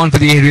time he's gone for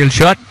the aerial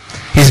shot,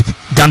 he's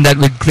done that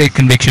with great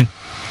conviction.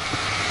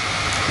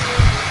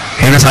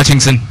 Here is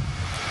Hutchinson.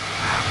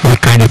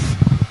 What kind of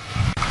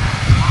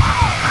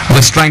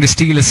was trying to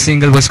steal a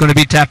single, was going to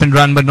be tap and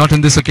run, but not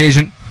on this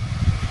occasion.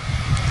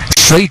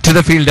 Straight to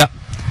the fielder.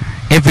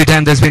 Every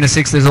time there's been a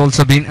 6, there's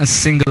also been a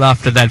single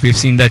after that. We've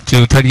seen that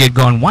too. 38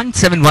 gone,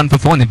 171 for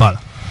 4 Nepal.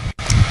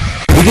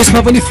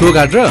 विदेशमा पनि flow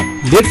guard र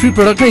lead free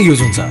product नै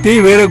use हुन्छ।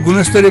 त्यही भएर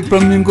गुणस्तरीय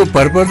प्लम्बिङको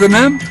भरपर्दो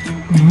नाम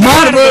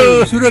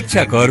marble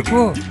सुरक्षा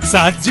घरको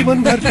साथ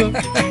जीवन घरको।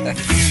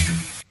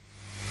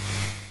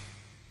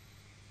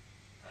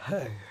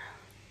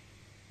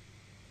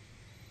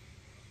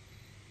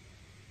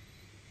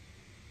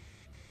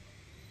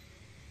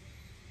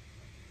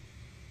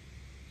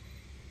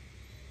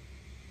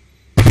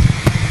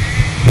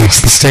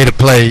 That's the state of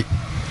play.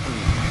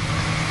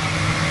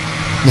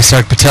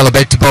 Nisarg Patel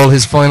about to bowl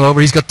his final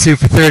over. He's got 2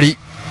 for 30.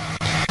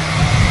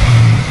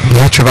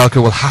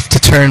 Travalkar will have to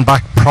turn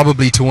back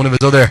probably to one of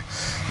his other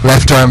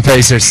left arm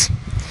pacers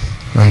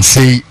and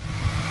see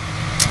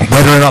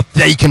whether or not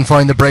they can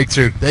find the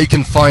breakthrough. They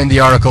can find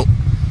the oracle.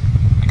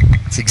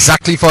 It's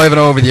exactly 5 and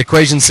over. The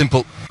equation's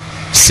simple.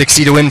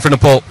 60 to win for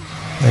Nepal.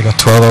 They got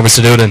 12 overs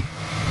to do it in.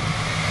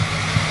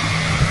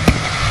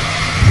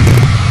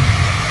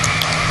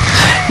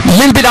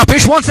 Little bit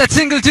uppish, wants that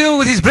single too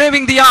with his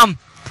braving the arm.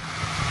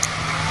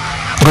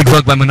 Good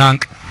work by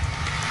Monank.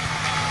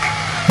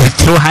 The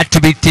throw had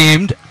to be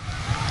tamed.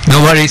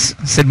 No worries,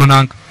 said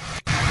Monank.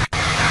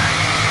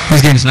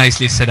 This game is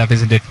nicely set up,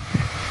 isn't it?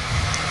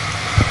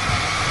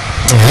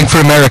 I think for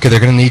America they're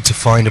going to need to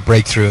find a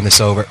breakthrough in this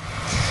over.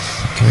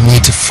 Going to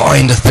need to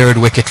find a third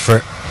wicket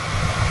for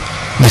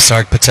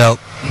Nisarg Patel.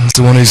 He's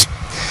the one who's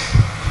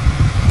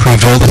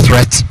proved all the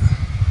threats.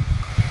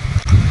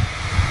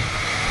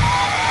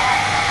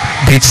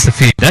 Beats the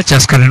field.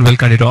 Just Karan will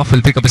cut it off.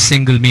 Will pick up a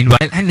single meanwhile.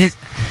 And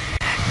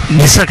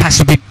Nisarg has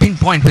to be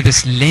pinpoint with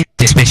his length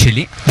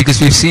especially, because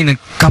we've seen a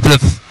couple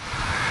of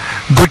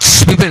good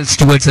swivels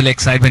towards the leg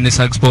side when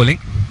Nisarg's bowling.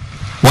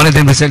 One of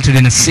them resulted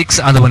in a 6,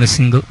 other one a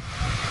single.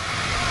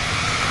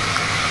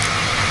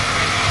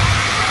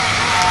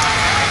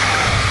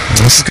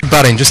 This is good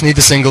batting. Just need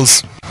the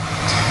singles.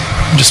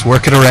 Just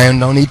work it around.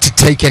 No need to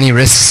take any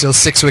risks. Still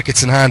 6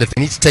 wickets in hand. If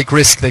they need to take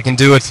risk, they can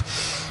do it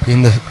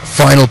in the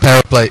final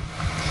power play.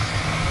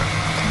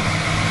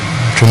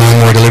 After 9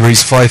 more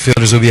deliveries, 5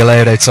 fielders will be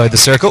allowed outside the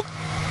circle.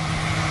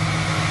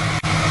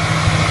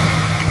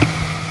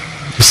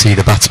 You see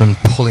the batsman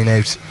pulling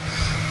out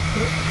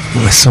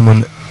with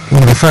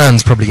one of the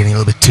fans probably getting a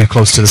little bit too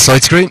close to the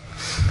side screen.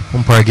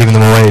 Umpire giving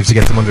them a wave to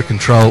get them under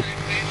control.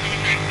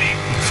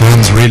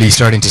 Fans really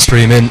starting to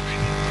stream in.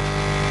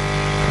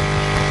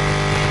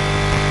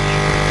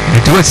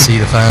 You do see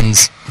the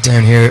fans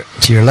down here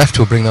to your left.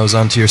 We'll bring those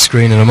onto your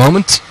screen in a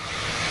moment.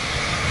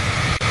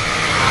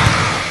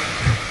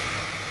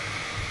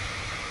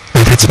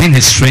 It's been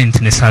his strength,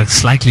 and Nisarg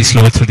slightly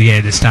slower through the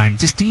air this time,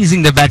 just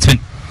teasing the batsman.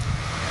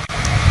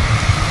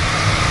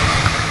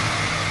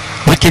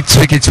 Wickets,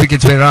 wickets,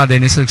 wickets, where are they?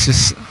 Nisarg's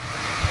just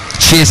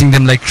chasing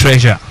them like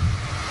treasure.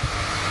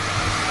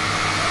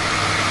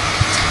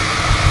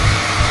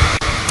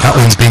 That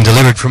one's been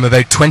delivered from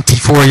about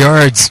 24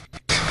 yards,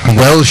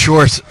 well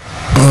short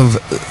of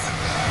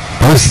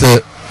both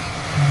the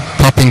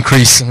popping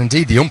crease and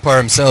indeed the umpire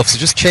himself. So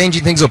just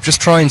changing things up,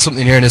 just trying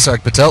something here in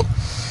Nisarg Patel,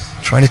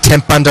 trying to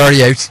tempt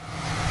Bandari out.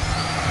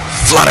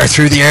 Flatter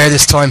through the air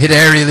this time, hit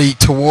aerially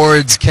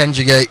towards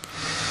Kenjigate,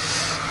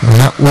 and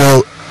that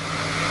will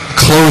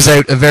close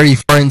out a very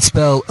fine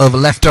spell of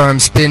left arm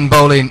spin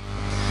bowling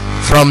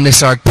from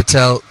Nisarg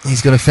Patel.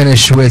 He's going to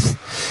finish with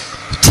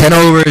 10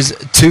 overs,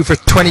 2 for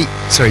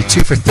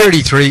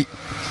 33,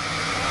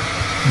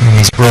 and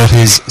he's brought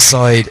his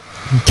side,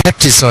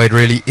 kept his side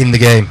really in the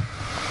game.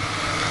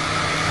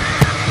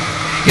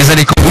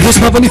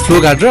 विदेशमा पनि flow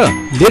guard र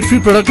lead free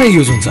product नै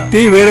use हुन्छ,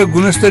 त्यही भएर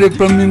गुणस्तरीय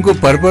प्लम्बिङको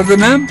भरपर्दो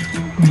नाम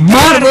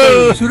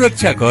marble.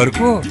 सुरक्षा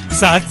घरको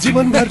साथ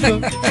जीवनभरको।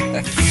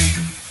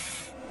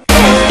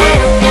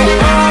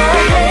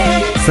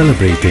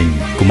 Celebrating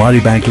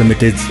Kumari Bank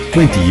Limited's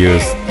 20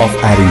 years of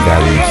adding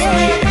values.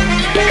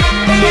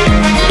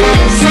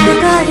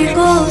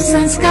 सहकारीको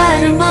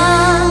संस्कारमा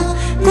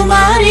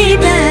Kumari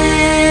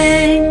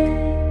bank.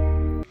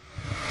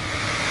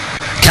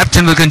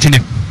 Captain will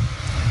continue.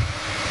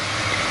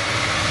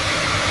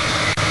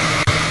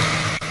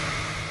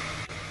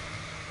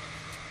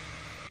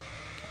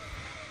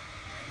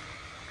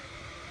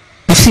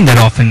 We've seen that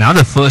often now.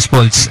 The first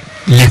ball's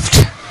left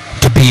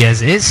to be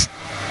as is.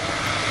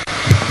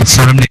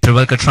 Saurabh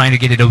Travalkar trying to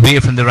get it away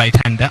from the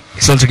right-hander.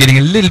 He's also getting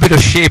a little bit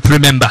of shape,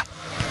 remember.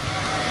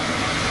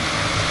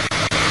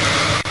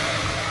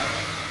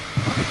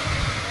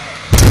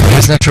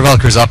 Here's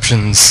Travalkar's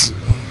options.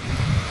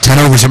 10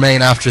 overs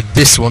remain after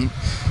this one.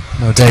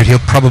 No doubt he'll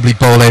probably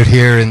bowl out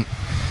here in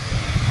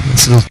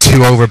this little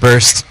 2-over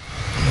burst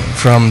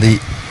from the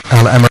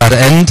Al Amrad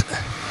end.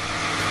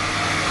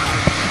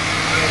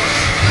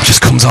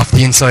 Just comes off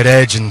the inside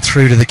edge and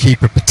through to the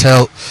keeper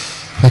Patel.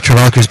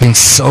 Travalkar's been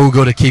so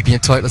good at keeping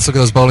it tight. Let's look at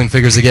those bowling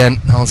figures again.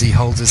 Halsey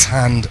holds his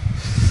hand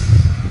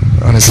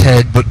on his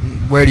head, but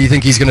where do you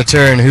think he's going to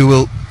turn?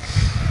 Who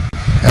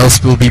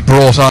else will be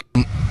brought on?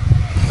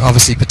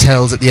 Obviously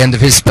Patel's at the end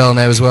of his spell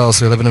now as well,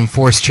 so he'll have an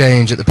enforced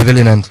change at the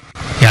pavilion end.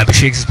 Yeah,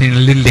 Abhishek has been a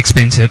little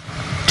expensive.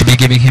 To be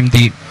giving him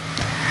the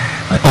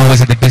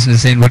overs at the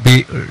business end would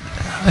be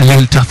a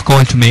little tough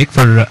call to make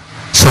for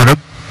Saurabh.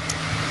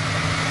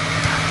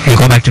 He'll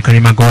go back to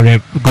Karima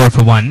Gore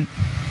for 1.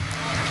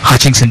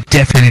 Hutchinson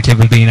definitely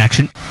will be in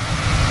action.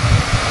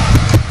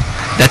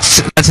 That's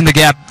in the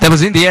gap. That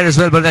was in the air as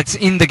well, but that's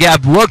in the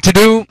gap. Work to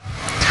do.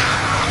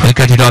 We'll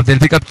cut it off. They'll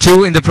pick up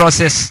 2 in the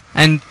process,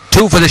 and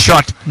 2 for the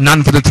shot,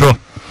 none for the throw.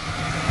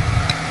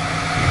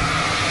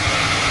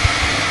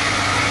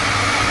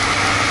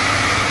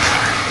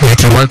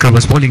 Travalkar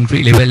was bowling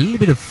really well. A little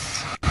bit of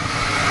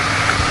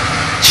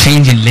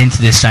change in length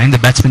this time. The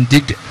batsman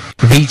did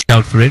reach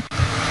out for it.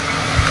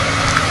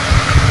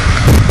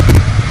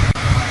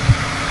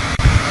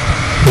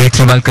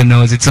 Travalkar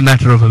knows it's a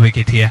matter of a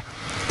wicket here.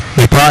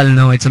 Nepal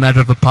know it's a matter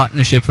of a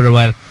partnership for a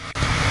while.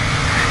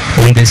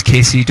 And there's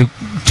Casey to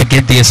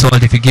get the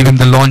assault if you give him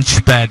the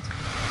launch pad.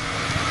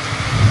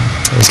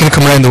 He's going to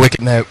come around the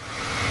wicket now.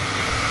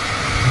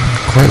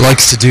 Quite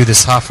likes to do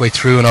this halfway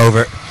through and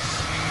over.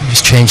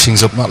 Just change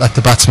things up, not let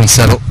the batsman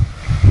settle.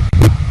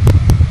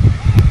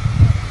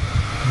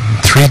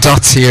 3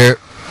 dots here.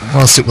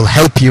 Whilst it will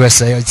help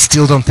USA, I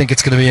still don't think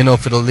it's going to be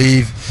enough. It'll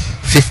leave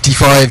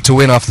 55 to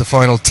win off the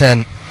final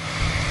 10.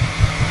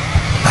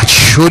 That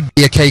should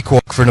be a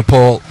cakewalk for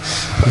Nepal.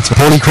 It's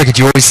Nepali cricket,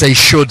 you always say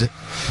should.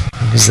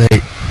 Because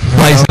they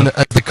known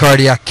as the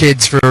cardiac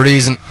kids for a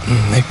reason.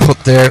 They put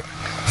their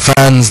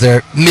fans,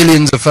 their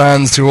millions of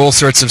fans, through all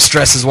sorts of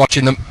stresses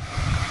watching them.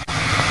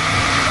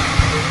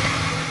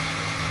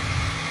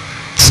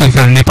 So if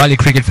you're a Nepali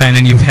cricket fan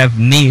and you have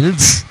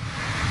nails,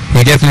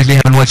 you definitely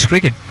haven't watched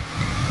cricket.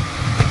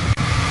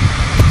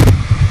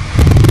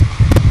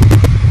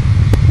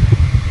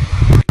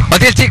 But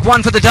they'll take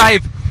one for the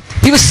dive.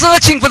 He was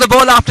searching for the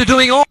ball after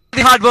doing all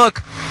the hard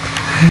work.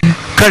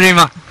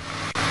 Karima,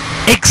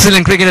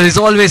 excellent cricketer. There's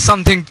always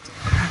something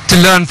to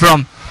learn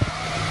from.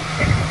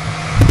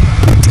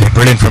 Yeah,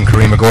 brilliant from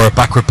Kareem Agor.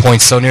 Backward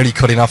point, so nearly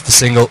cutting off the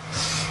single.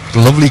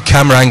 Lovely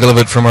camera angle of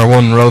it from our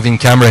one roving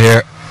camera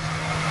here.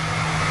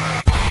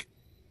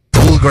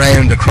 Full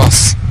ground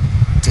across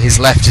to his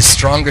left, his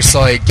stronger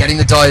side, getting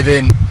the dive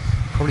in.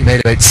 Probably made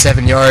about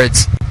 7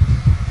 yards.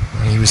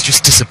 And he was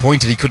just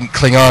disappointed he couldn't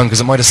cling on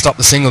because it might have stopped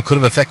the single, could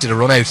have affected a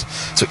run out.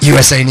 So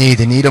USA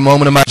they need a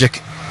moment of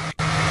magic.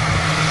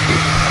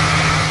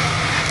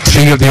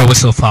 3 of the over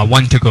so far,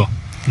 1 to go.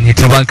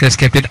 Travalkar has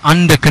kept it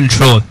under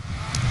control.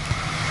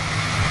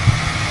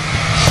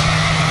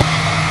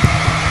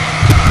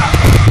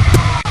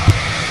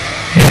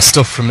 Yeah,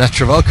 stuff from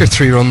Travalkar.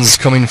 3 runs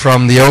coming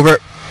from the over.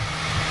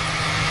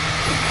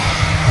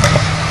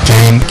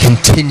 Game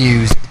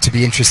continues to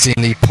be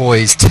interestingly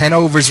poised. 10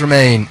 overs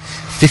remain.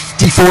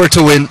 54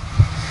 to win.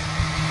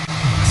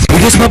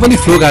 विदेशमा पनि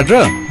flow guard र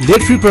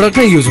lead free product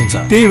नै use हुन्छ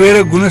त्यही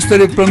भएर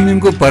गुणस्तरीय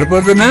प्लम्बिङको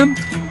भरपर्दो नाम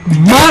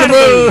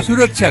marble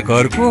सुरक्षा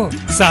घरको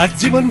साथ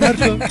जीवन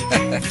घरको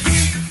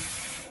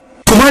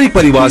कुमारी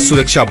परिवार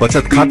सुरक्षा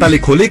बचत खाताले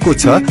खोलेको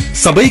छ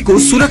सबैको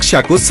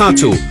सुरक्षाको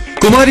साँचो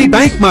कुमारी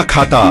बैंकमा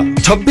खाता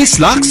 26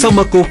 लाख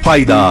सम्मको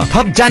फाइदा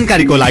थप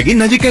जानकारीको लागि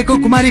नजिकैको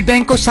कुमारी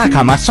बैंकको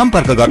शाखामा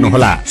सम्पर्क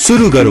गर्नुहोला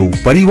सुरु गरौँ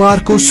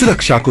परिवारको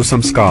सुरक्षाको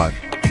संस्कार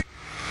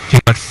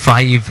You've got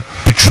 5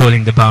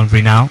 patrolling the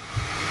boundary now.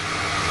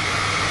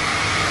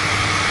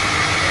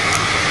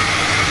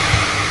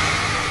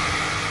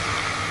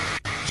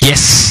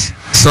 Yes,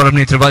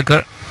 Saurabh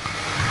Travalkar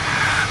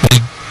will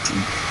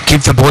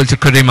give the ball to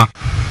Karima.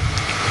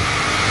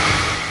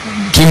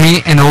 Give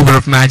me an over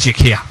of magic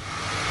here.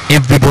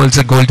 Every ball's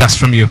a gold dust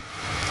from you.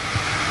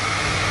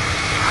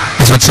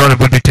 That's what Saurabh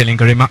would be telling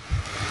Karima.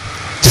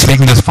 Just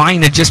making those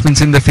fine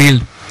adjustments in the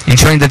field,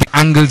 ensuring that the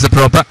angles are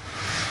proper.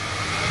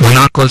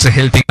 Vinark also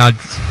helping out.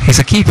 He's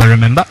a keeper,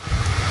 remember?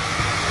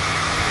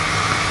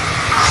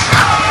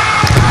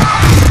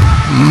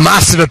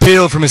 Massive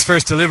appeal from his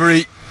first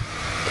delivery.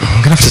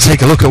 I'm going to have to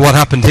take a look at what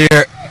happened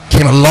here.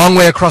 Came a long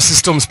way across the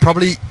stumps.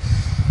 Probably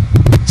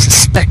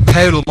suspect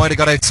Powell might have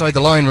got outside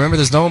the line. Remember,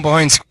 there's no one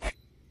behind.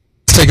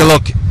 Let's take a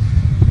look.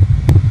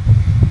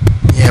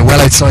 Yeah,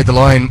 well outside the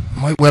line.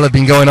 Might well have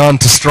been going on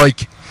to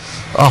strike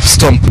off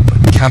stump,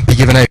 but can't be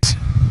given out.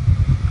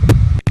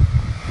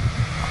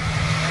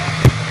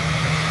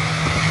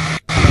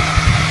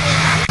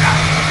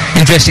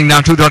 Interesting now,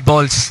 2 dot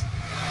balls.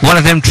 One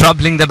of them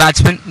troubling the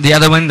batsman, the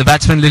other one, the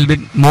batsman a little bit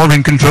more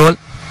in control.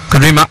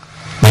 Karima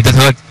with the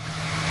third.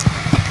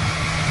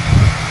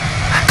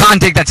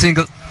 Can't take that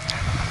single.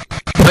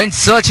 Went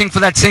searching for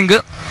that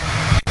single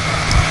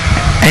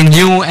and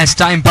knew as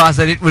time passed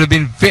that it would have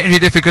been very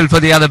difficult for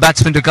the other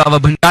batsman to cover.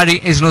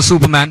 Bhandari is no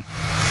Superman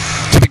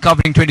to be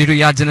covering 22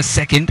 yards in a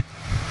second.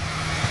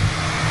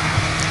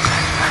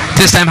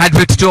 This time had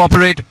width to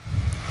operate.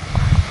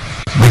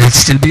 But it'll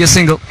still be a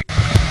single.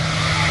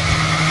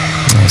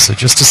 Yeah, so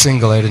just a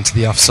single out into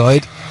the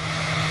offside.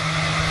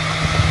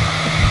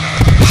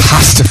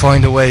 Has to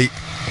find a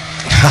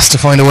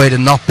way to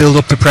not build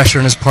up the pressure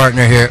on his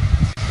partner here.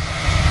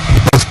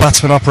 Both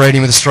batsmen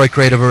operating with a strike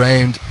rate of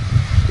around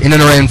in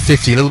and around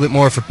 50, a little bit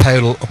more for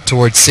Powell, up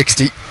towards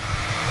 60.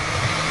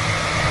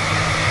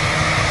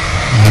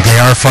 And they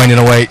are finding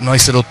a way.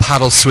 Nice little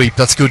paddle sweep.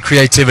 That's good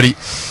creativity.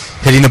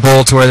 Hitting the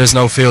ball to where there's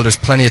no field. There's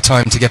plenty of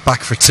time to get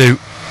back for 2.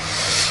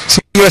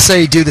 So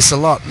USA do this a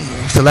lot.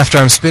 The left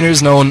arm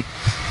spinners known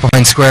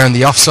behind square on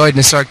the offside,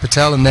 Nisarg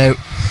Patel, and now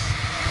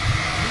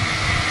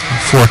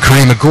for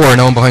Kareem Agor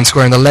known behind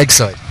square on the leg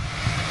side.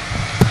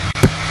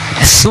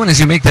 As soon as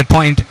you make that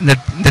point,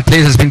 that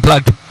place has been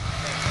plugged.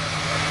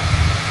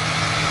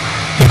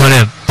 You've got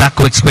a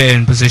backward square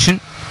in position.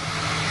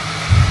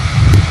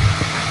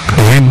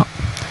 Kareem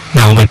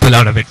now will pull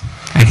out of it,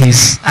 and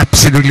he's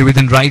absolutely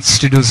within rights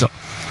to do so.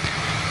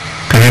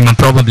 Kareem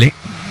probably,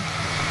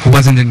 who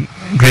wasn't in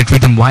great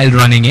rhythm while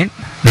running in.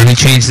 They will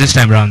change this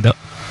time around though.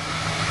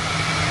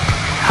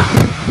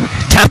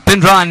 Tap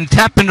and run,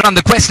 tap and run.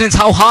 The question is,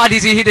 how hard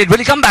is he hit it?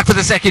 Will he come back for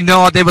the second?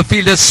 No, there were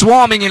fielders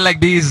swarming in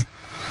like bees.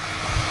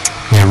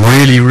 Yeah,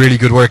 really, really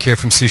good work here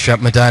from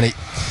Sushant Madani.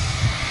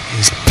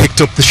 He's picked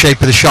up the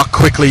shape of the shot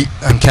quickly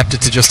and kept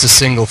it to just a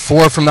single.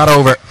 4 from that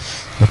over.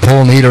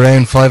 Nepal need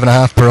around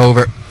 5.5 per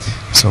over.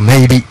 So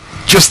maybe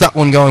just that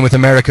one going with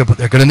America, but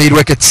they're going to need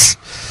wickets.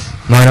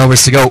 9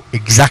 overs to go.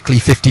 Exactly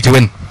 50 to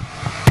win.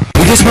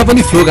 विदेशमा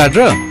पनि flow guard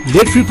र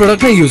lead free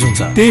product नै use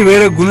हुन्छ त्यही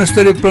भएर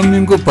गुणस्तरीय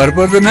प्लम्बिङको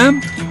भरपर्दो नाम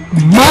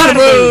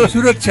marble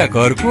सुरक्षा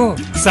घरको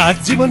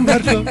साथ जीवन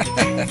घरको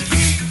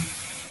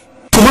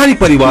कुमारी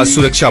परिवार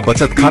सुरक्षा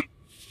बचत खाता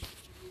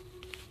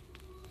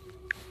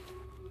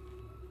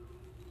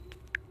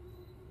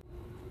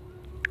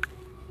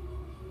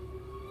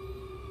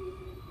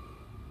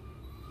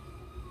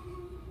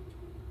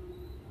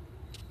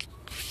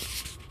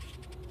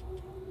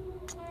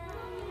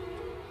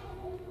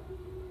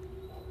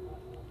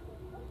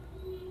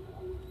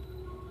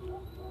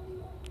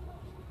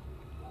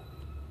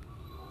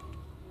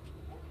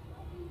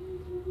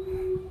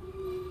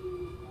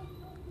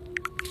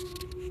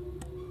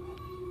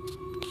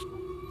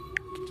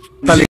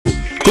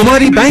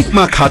कुमारी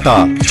बैंकमा खाता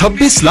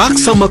 26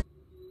 लाखसम्म.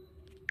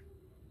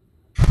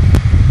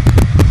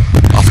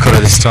 Off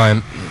cutter this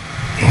time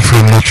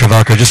from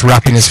Travalkar, just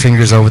wrapping his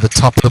fingers over the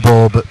top of the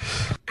ball, but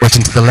right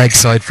into the leg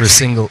side for a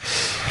single.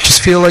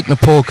 Just feel like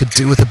Nepal could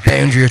do with a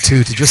boundary or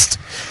two to just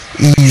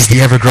ease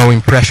the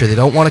ever-growing pressure. They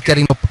don't want it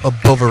getting up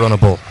above a run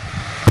of ball.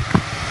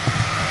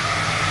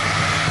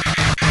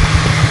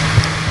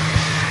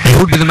 He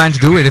would be the man to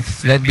do it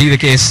if that be the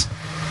case.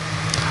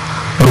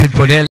 Rohit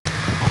Patel.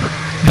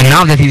 And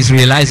now that he's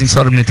realizing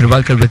Saurabh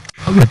Travalkar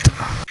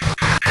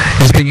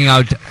he's bringing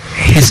out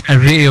his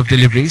array of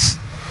deliveries.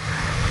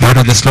 Not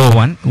on the slow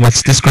one.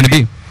 What's this going to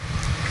be?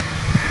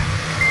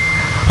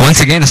 Once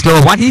again a slow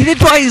one. He hit it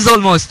twice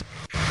almost.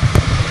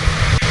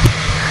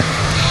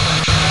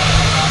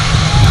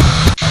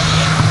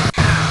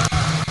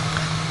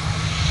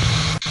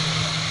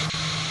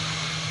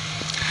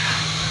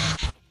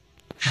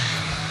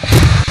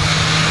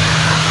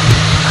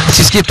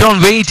 Just kept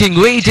on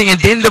waiting and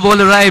then the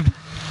ball arrived.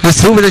 Was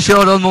through with a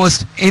shot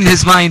almost in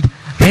his mind.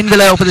 When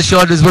will I offer the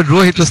shot is what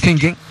Rohit was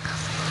thinking.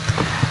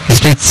 He's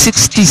played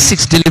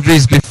 66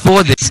 deliveries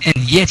before this and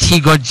yet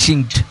he got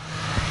jinked.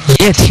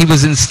 Yet he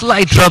was in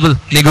slight trouble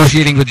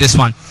negotiating with this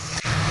one.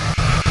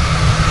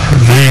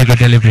 Very good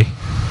delivery.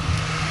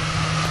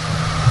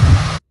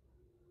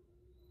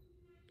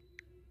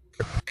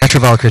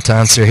 Travalkar to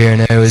answer here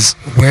now is,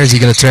 where is he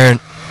going to turn?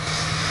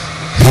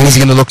 Who is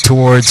he going to look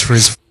towards for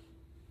his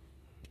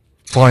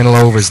final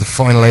overs, the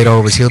final 8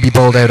 overs? He'll be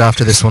bowled out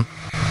after this one.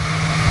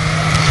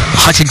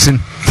 Hutchinson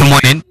from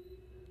one end.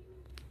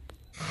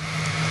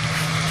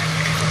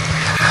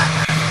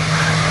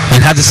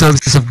 We'll have the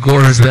services of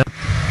Gore as well.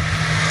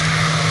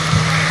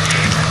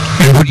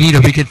 We would need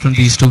a wicket from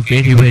these two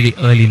very, very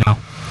early now.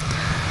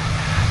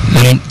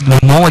 The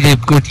more they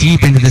go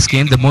deep into this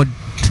game, the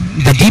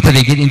deeper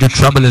they get into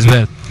trouble as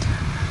well.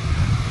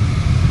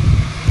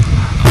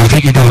 A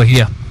wicket over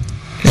here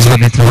is what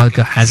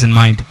Travalkar has in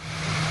mind.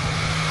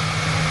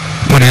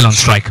 1 on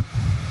strike.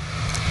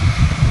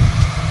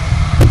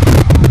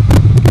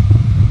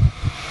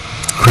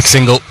 Quick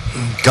single.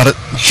 Got it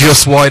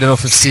just wide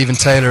enough of Stephen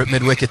Taylor at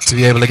mid-wicket to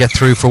be able to get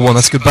through for 1.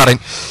 That's good batting.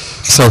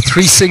 So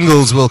 3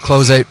 singles will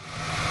close out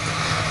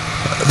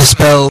the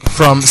spell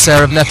from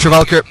Saurabh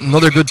Travalkar.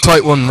 Another good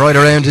tight one right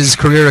around his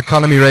career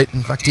economy rate.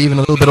 In fact, even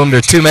a little bit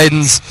under. 2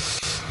 maidens,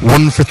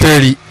 1 for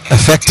 30.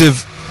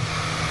 Effective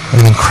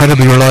and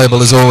incredibly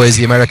reliable as always,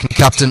 the American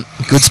captain.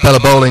 Good spell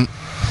of bowling.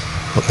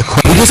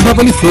 विदेशमा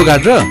पनि flow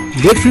guard र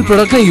lead free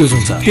product नै use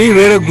हुन्छ त्यही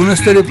भएर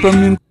गुणस्तरीय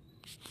plumbing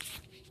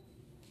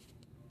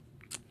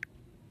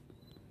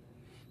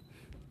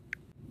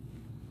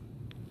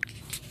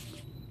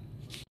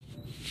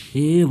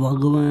ए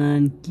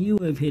भगवान के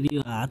भयो फेरि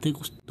यो हातै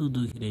कस्तो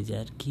दुखिरहेछ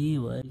यार के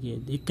भयो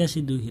के एक्कासी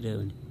दुखिरह्यो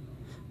भने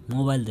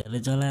मोबाइल धेरै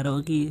चलाएर हो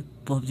कि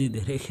पब्जी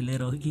धेरै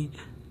खेलेर हो कि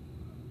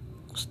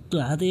कस्तो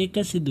हात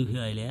एक्कासी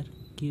दुख्यो अहिले यार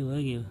के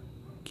भयो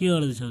के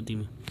गर्दैछौ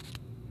तिमी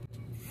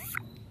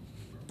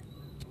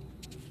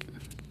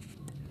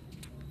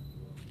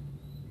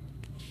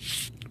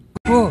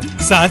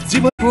साथ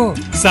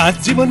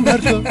जीवन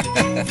भरको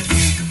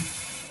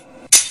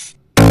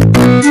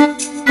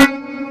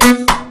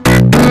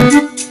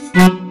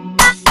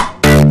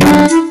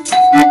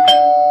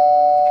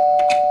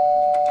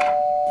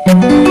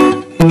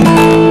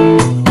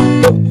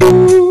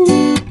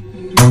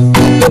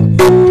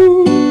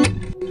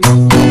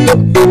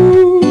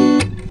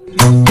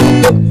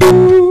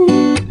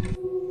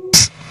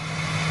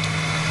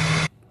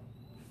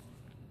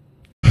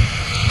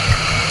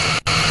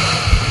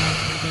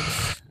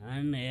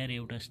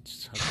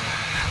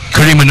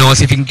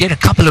If you can get a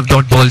couple of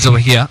dot balls over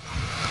here,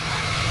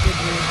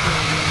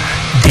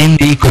 then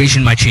the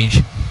equation might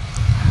change.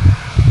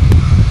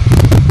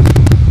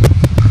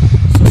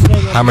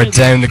 Hammered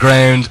down the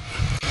ground,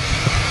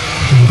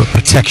 but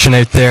protection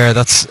out there.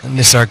 That's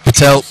Nisarg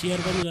Patel.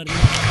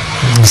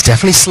 He's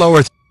definitely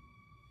slower.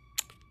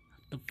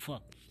 The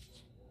fuck?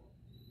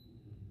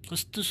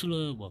 कस्तो slow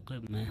भएको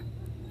मैं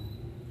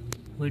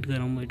wait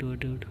गरौँ wait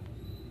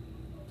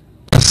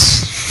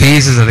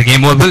phases of the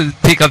game. Well, we'll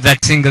pick up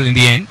that single in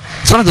the end.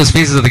 It's one of those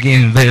phases of the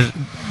game where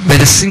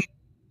the single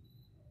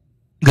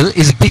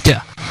is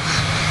bitter.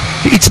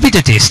 It's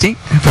bitter tasting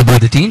for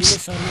both the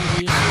teams.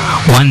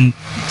 One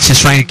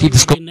just trying to keep the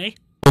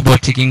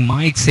scoreboard ticking.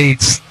 Might say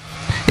it's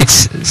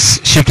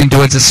shifting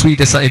towards the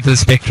sweeter side of the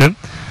spectrum,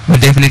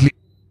 but definitely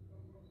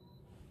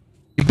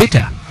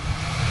bitter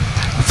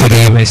for the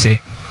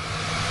USA.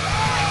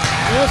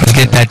 Let's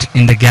get that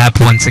in the gap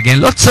once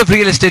again. Lots of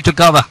real estate to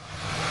cover.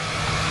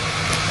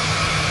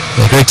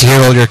 Well, great to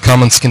hear all your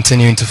comments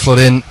continuing to flood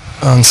in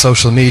on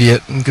social media.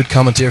 And good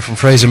comment here from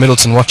Fraser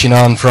Middleton watching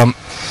on from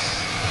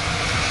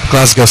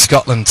Glasgow,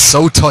 Scotland.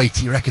 So tight,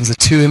 he reckons the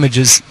two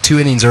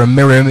innings are a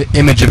mirror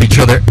image of each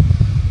other.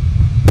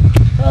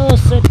 Oh,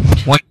 shit.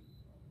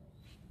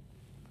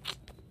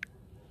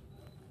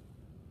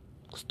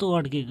 कस्तो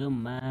अड्केको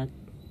match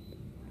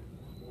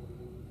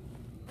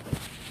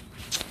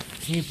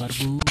hey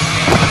Prabhu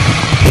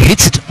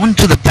Hits it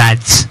onto the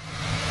pads.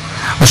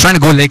 Was trying to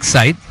go leg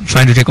side,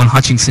 trying to take on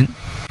Hutchinson.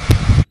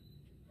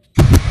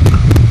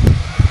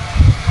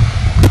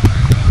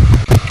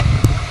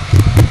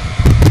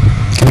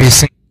 Can be a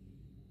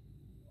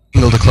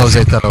single to close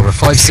out that over.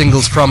 5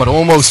 singles from it,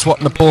 almost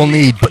what Nepal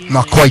need, but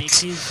not quite.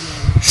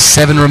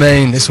 7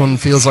 remain. This one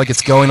feels like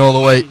it's going all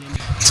the way.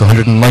 It's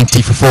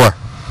 190 for 4.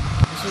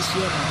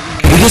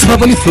 विदेशमा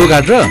पनि flow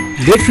guard र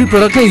lead free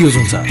product नै use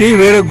हुन्छ त्यही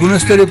भएर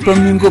गुणस्तरीय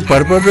प्लम्बिङको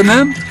भरपर्दो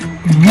नाम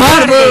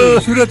marble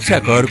सुरक्षा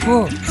घरको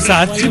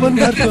साथ जीवन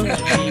घरको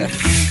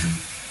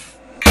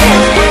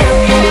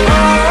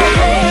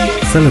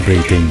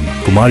Celebrating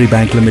Kumari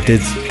Bank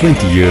Limited's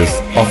 20 years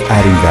of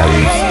adding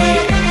values.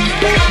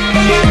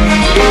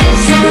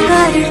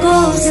 सरकारको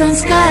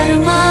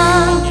संस्कारमा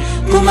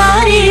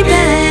कुमारी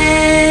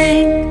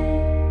बैंक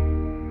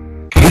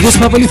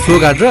विदेशमा पनि फ्लो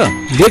गार्ड र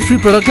लेड फ्री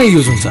प्रोडक्ट नै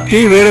युज हुन्छ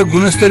त्यही भएर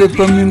गुणस्तरीय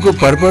प्लम्बिङको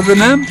भरपर्दो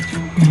नाम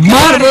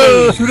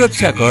मार्बल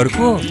सुरक्षा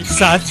घरको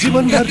साथ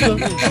जीवन घरको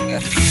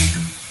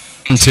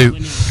To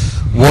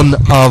one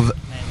of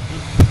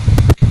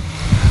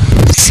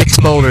 6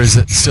 bowlers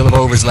that still have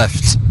overs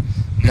left.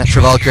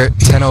 Netravalkar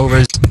 10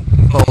 overs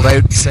bowled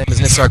out, same as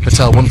Nisarg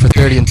Patel, 1 for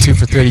 30 and 2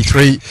 for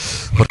 33.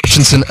 But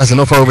Hutchinson has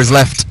enough overs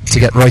left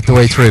to get right the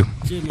way through.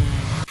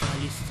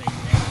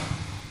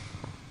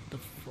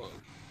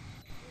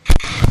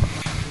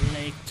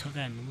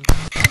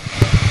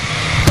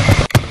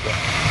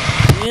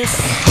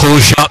 Pull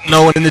shot, no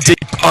one in the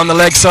deep on the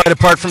leg side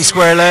apart from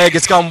square leg.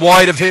 It's gone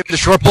wide of him. The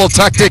short ball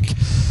tactic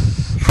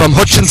from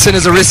Hutchinson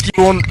is a risky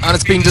one, and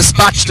it's been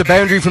dispatched to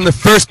boundary from the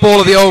first ball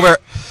of the over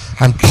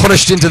and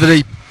punished into the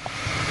deep.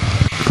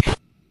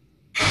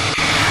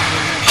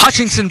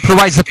 Hutchinson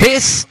provides the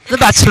pace, the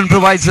batsman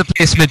provides the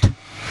placement.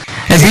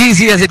 As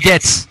easy as it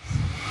gets.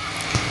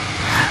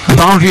 The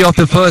boundary of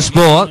the first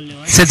ball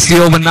sets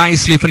the over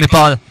nicely for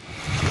Nepal.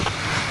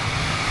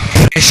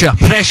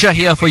 Pressure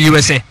here for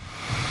USA.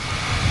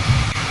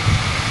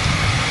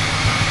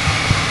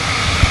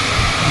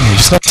 I'm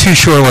just not too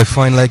sure why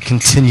Fine Leg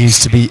continues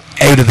to be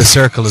out of the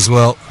circle as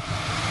well.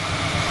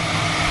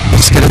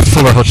 Let's get it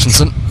Fuller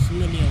Hutchinson.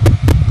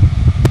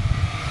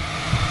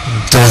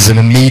 Does an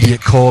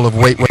immediate call of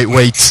wait.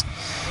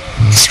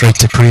 And straight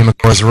to Kareem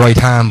Agor's right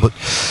hand, but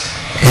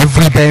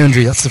every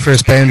boundary, that's the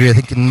first boundary I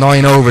think in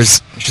 9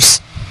 overs,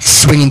 just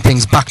swinging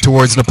things back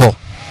towards Nepal.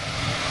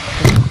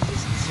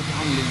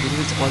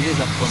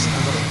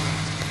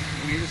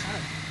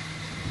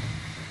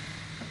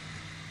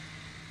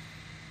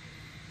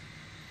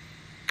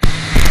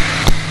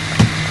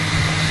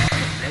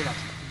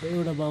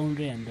 एउटा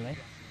boundary हान्दै भाइ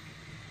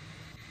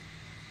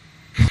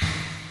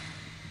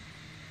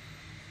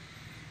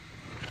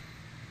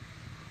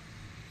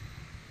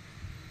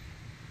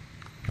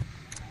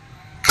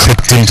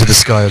Clipped into the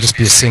sky. It'll just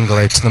be a single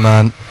out to the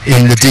man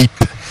in the deep.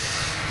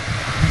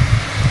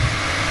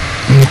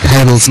 And the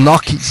pedals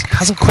knock. He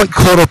hasn't quite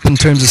caught up in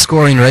terms of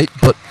scoring rate,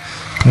 but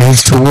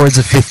moves towards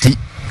a 50.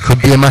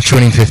 Could be a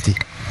match-winning 50.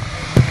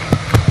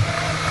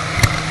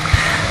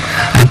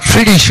 I'm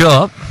pretty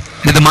sure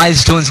that the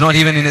milestone's not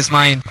even in his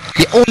mind.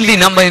 The only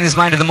number in his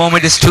mind at the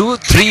moment is 2,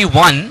 3,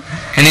 1,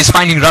 and he's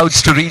finding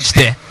routes to reach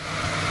there.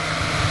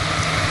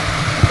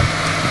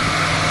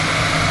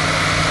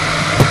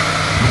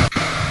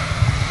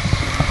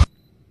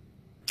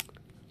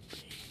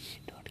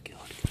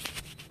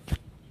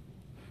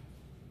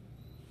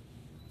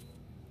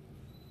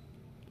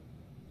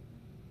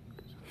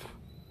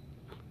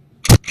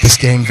 This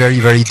game very,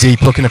 very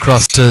deep. Looking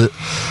across to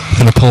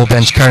the Nepal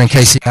bench, Karen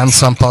Casey and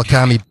Sampal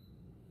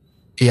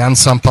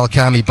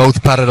Kami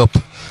both padded up.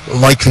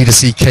 Likely to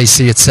see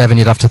KC at 7,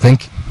 you'd have to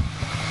think.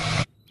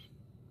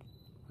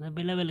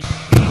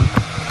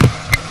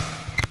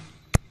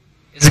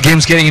 As the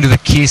game's getting into the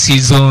KC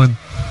zone.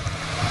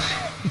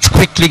 It's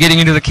quickly getting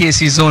into the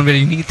KC zone where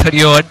you need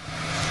 30 odd.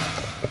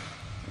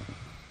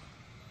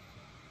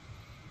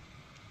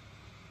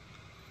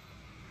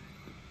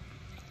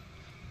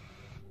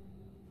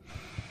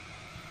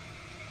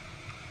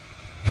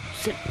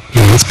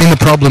 It's been the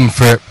problem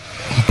for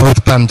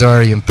both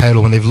Bandari and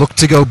Paolo when they've looked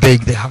to go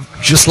big. They have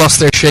just lost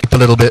their shape a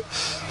little bit.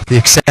 The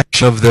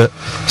exception of the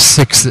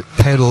 6 that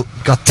Paolo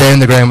got down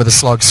the ground with a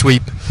slog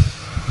sweep.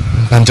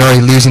 And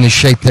Bandari losing his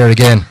shape there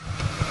again.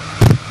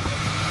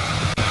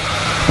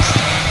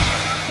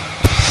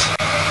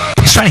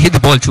 He's trying to hit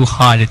the ball too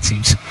hard, it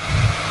seems.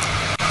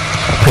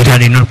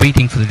 Bandari not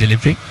waiting for the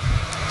delivery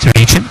to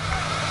reach him.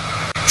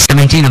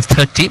 17 of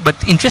 30, but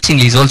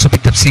interestingly he's also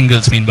picked up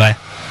singles meanwhile.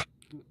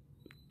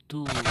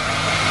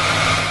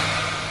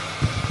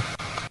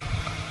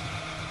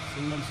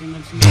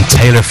 And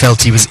Taylor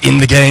felt he was in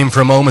the game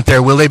for a moment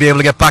there. Will they be able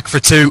to get back for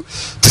 2?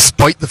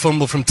 Despite the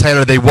fumble from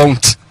Taylor, they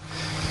won't.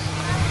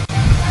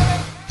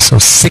 So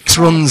 6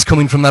 runs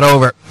coming from that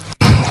over.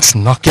 It's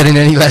not getting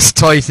any less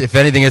tight. If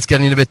anything, it's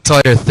getting a bit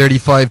tighter.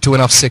 35 to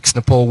win off 6.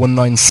 Nepal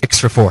 196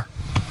 for 4.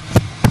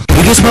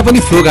 विदेशमा पनि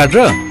flow guard र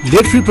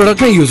lead free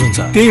product नै use हुन्छ।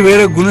 त्यही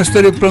भएर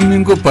गुणस्तरीय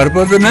प्लम्बिङको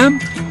भरपर्दो नाम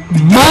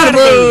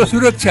marble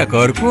सुरक्षा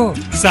घरको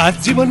साथ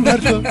जीवन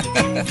घरको।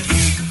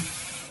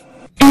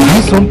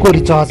 डिसोमको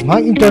रिचार्जमा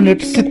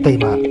इन्टरनेट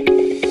सित्तैमा।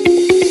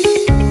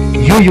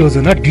 यो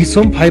योजना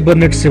डिसोम फाइबर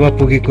नेट सेवा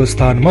पुगेको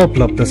स्थानमा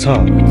उपलब्ध छ।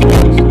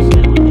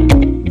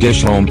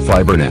 Dish Home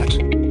Fiber Net.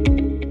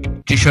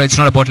 Sure, it's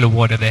not a bottle of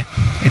water there.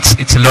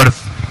 It's a lot of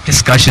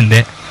discussion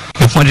there.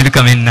 They wanted to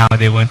come in now,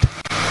 they weren't.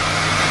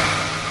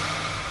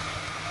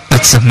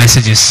 Lots of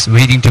messages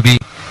waiting to be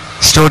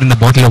stored in the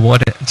bottle of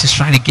water. Just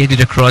trying to get it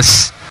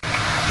across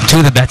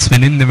to the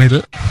batsman in the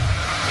middle.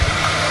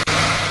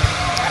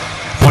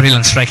 Bottle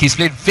on strike. He's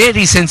played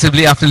very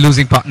sensibly after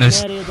losing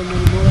partners. Going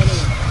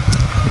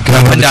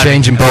to have a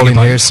change in bowling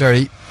here,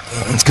 sorry.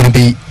 It's going to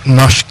be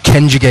Nosh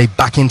Kenjige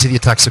back into the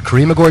attack. So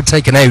Karima Gore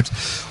taken out.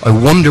 I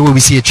wonder will we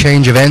see a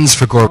change of ends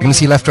for Gore? We're going to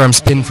see left arm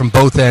spin from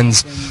both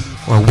ends,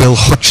 or will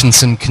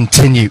Hutchinson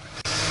continue?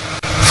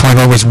 5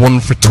 overs, 1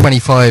 for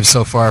 25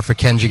 so far for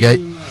Kenjige.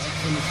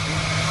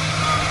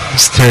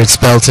 His 3rd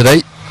spell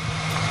today.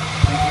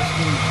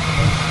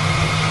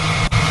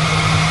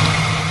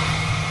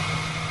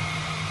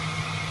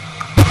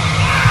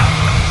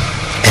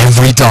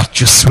 Every dot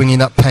just swinging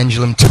that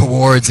pendulum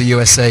towards the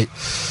USA.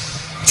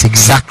 It's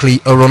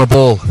exactly a run a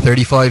ball.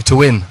 35 to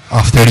win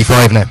off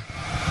 35 now.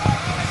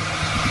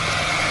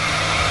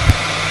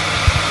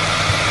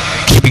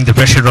 Keeping the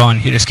pressure on.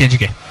 Here is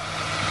Kenjige.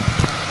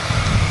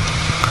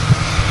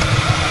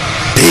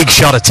 Big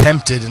shot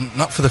attempted, and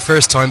not for the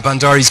first time.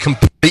 Bandari's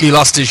completely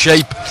lost his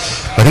shape.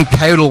 I think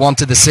Powell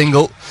wanted the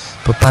single,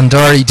 but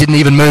Bandari didn't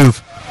even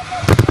move.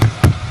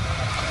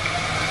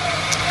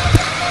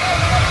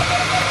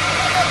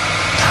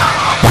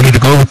 Wanted to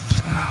go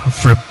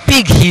for a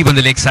big heave on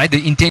the leg side.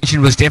 The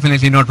intention was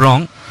definitely not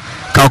wrong.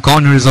 Cow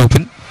corner is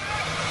open.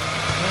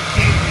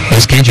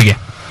 Here's Kenjige.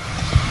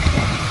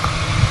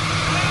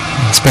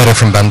 It's better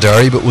from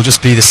Bandari, but will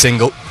just be the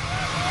single.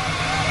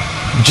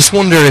 I just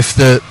wonder if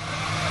the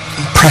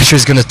pressure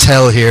is going to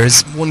tell here.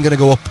 Is one going to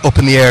go up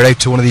in the air out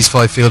to one of these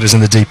 5 fielders in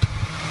the deep?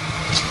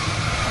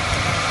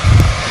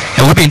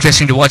 It would be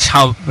interesting to watch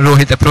how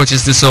Rohit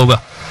approaches this over.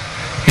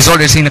 He's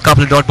already seen a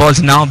couple of dot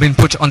balls now been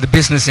put on the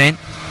business end.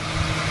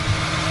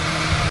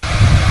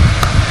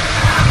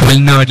 Will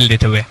nurdle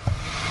it away.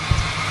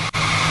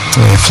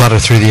 Flutter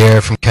through the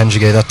air from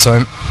Kenjige that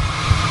time.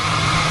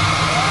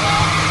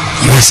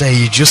 USA,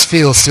 you just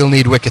feel still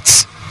need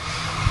wickets.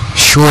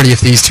 Surely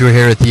if these two are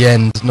here at the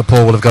end,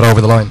 Nepal will have got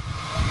over the line.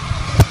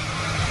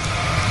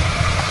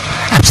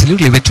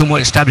 Absolutely, with 2 more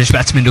established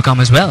batsmen to come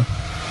as well.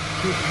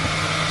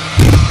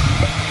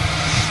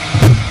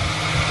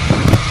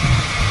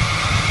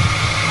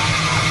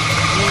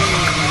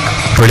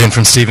 Brilliant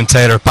from Stephen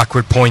Taylor,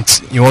 backward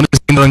point. You won't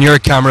have seen it on your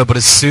camera, but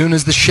as soon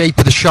as the shape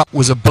of the shot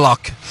was a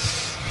block,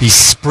 he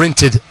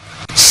sprinted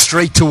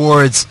straight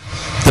towards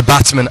the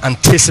batsman,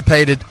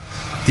 anticipated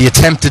the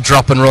attempted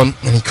drop and run,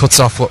 and he cuts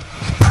off what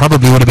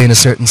probably would have been a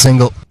certain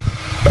single.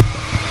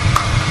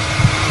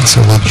 So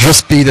it will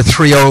just be the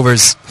 3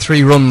 overs,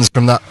 3 runs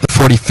from that, the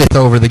 45th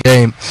over of the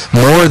game.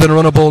 More than a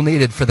run a ball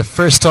needed for the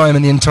first time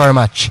in the entire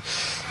match.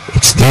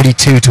 It's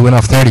 32 to win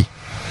off 30.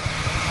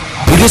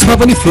 विदेशमा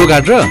पनि flow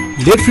guard र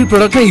lead free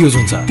product नै use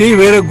हुन्छ। त्यही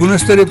भएर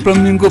गुणस्तरीय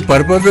प्लम्बिङको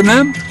भरपर्दो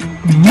नाम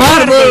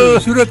marble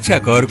सुरक्षा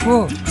घरको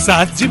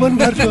साथ जीवन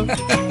घरको।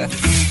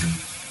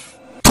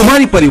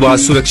 कुमारी परिवार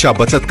सुरक्षा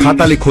बचत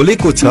खाताले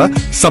खोलेको छ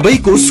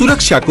सबैको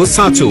सुरक्षाको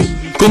साँचो।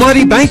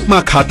 कुमारी बैंकमा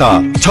खाता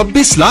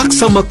 26 लाख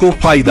सम्मको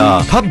फाइदा।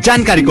 थप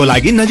जानकारीको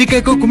लागि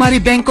नजिकैको कुमारी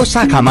बैंकको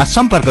शाखामा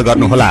सम्पर्क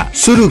गर्नुहोला।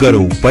 सुरु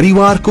गरौँ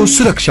परिवारको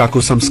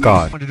सुरक्षाको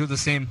संस्कार।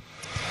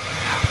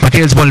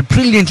 Patel's bowled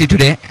brilliantly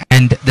today,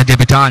 and the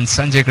debutant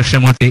Sanjay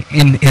Krishnamurthy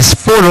in his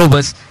 4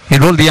 overs, he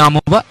rolled the arm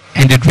over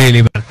and did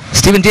really well.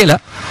 Stephen Taylor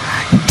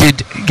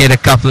did get a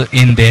couple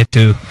in there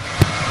too.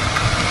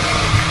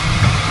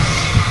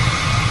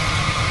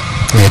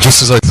 Yeah,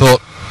 just as I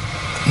thought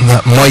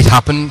that might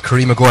happen,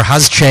 Karima Gore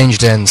has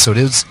changed ends, so it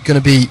is going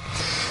to be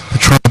a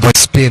try by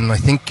spin. I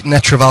think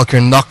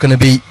Netravalkar not going to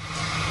be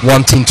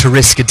wanting to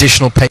risk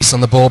additional pace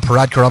on the ball.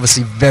 Paradkar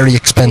obviously very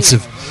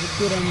expensive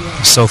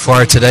so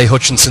far today.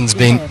 Hutchinson's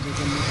been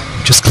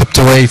just clipped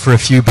away for a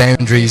few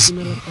boundaries,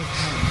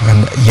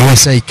 and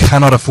USA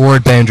cannot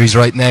afford boundaries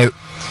right now.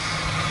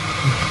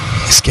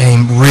 This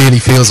game really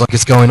feels like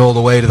it's going all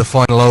the way to the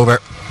final over,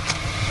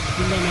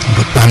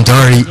 but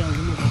Bandari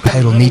and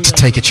Powell need to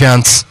take a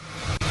chance.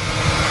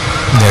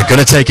 They're going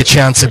to take a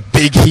chance. A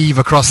big heave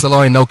across the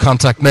line, no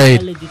contact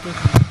made.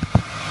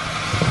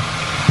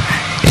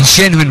 A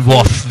genuine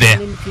waft there.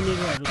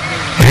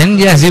 And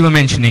India, as you were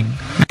mentioning,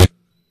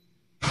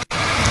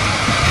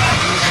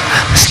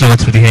 slow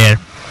through the air,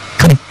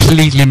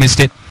 completely missed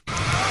it.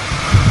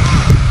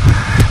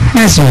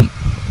 So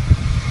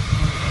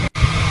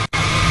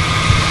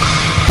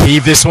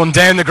heave this one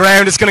down the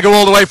ground. It's going to go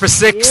all the way for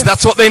 6.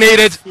 That's what they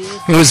needed.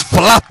 It was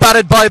flat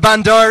batted by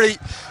Bandari.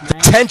 The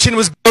tension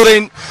was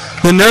building.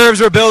 The nerves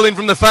were building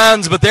from the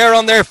fans, but they're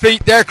on their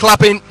feet. They're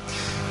clapping.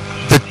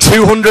 The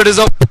 200 is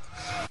up.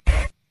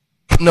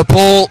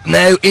 Nepal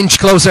now inch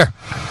closer.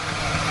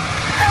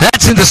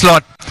 That's in the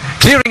slot.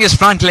 Clearing his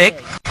front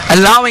leg,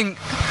 allowing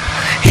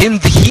him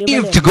the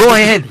heave to go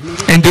ahead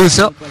and do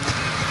so.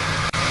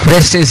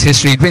 Rest is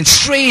history. It went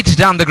straight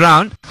down the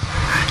ground,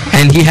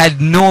 and he had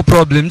no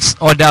problems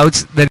or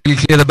doubts that he'll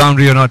clear the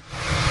boundary or not.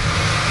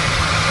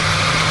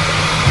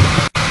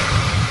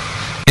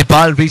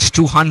 Nepal reached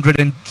 200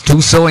 and do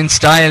so in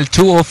style.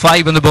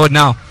 205 on the board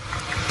now.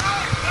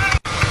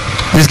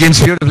 This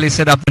game's beautifully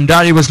set up.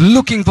 Bandari was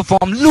looking for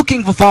form.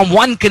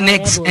 One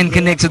connects and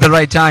connects at the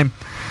right time.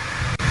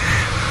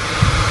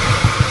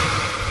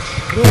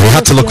 We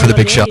had to look for the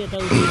big shot.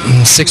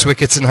 6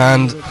 wickets in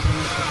hand.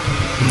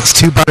 These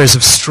two batters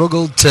have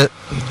struggled to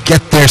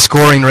get their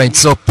scoring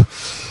rates up,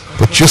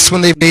 but just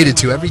when they've needed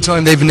to, every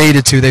time they've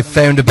needed to, they've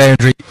found a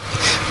boundary.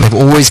 They've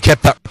always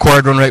kept that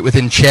required run rate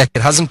within check.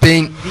 It hasn't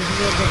been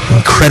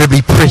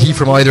incredibly pretty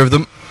from either of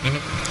them.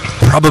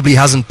 Probably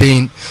hasn't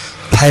been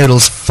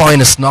Powell's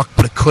finest knock,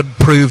 but it could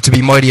prove to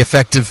be mighty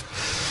effective.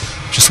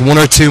 Just 1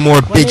 or 2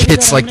 more big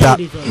hits like that,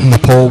 and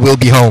Nepal will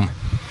be home.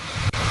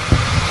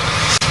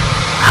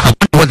 I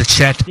wonder what the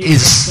chat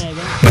is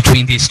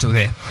between these two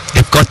there.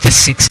 They've got the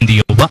 6 in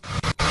the over.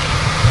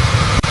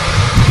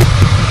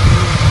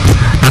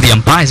 Now the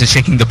umpires are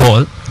checking the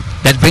ball.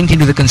 That went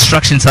into the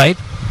construction side.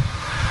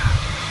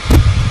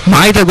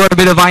 Might have got a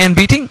bit of iron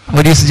beating.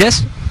 What do you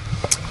suggest?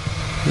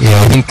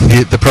 Yeah, I think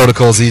the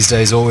protocols these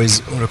days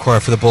always require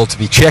for the ball to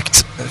be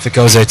checked if it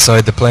goes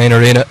outside the playing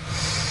arena.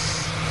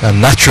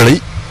 And naturally,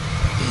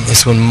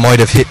 this one might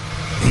have hit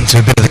into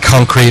a bit of the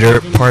concrete or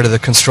part of the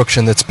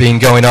construction that's been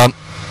going on.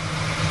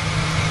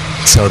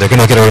 So they're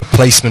going to get a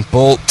replacement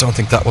ball. Don't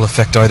think that will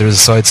affect either of the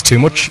sides too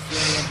much.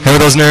 How are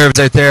those nerves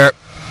out there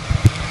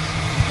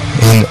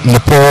in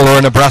Nepal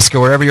or Nebraska,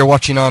 wherever you're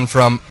watching on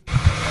from?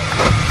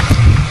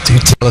 Do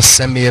tell us,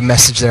 send me a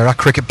message there at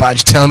Cricket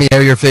Badge. Tell me how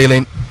you're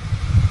feeling.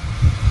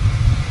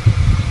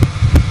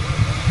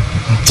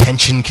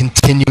 Tension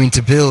continuing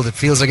to build. It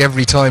feels like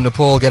every time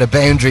Nepal get a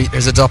boundary,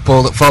 there's a dot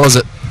ball that follows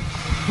it.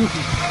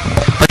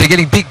 But they're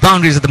getting big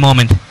boundaries at the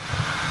moment.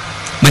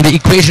 When the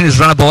equation is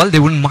run a ball, they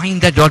wouldn't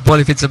mind that dot ball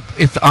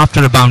if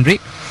after a boundary.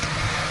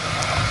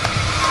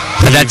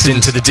 But that's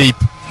into the deep.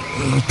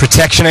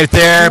 Protection out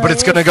there, but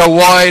it's going to go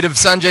wide of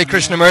Sanjay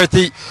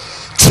Krishnamurthy.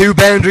 2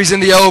 boundaries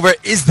in the over.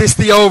 Is this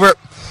the over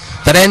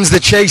that ends the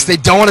chase? They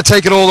don't want to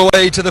take it all the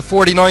way to the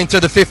 49th or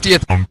the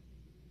 50th.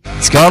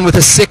 It's gone with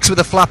a 6 with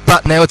a flat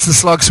bat. Now it's the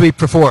slog sweep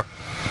for 4.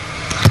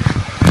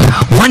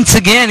 Once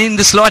again in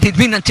the slot. He'd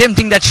been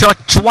attempting that shot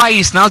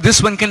twice. Now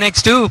this one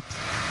connects too.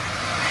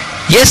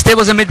 Yes, there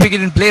was a mid-wicket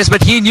in place,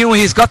 but he knew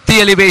he's got the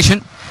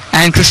elevation,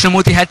 and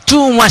Krishnamurthy had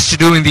too much to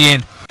do in the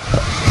end.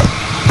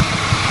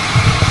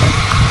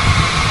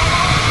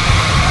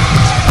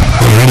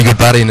 Really good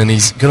batting, and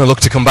he's going to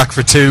look to come back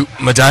for 2.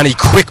 Madani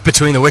quick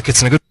between the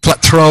wickets, and a good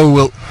flat throw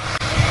will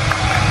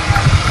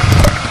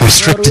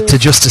restrict it to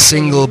just a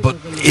single, but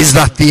is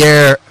that the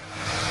air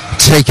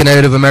taken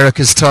out of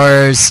America's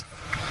tyres?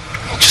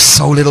 Just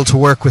so little to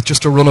work with,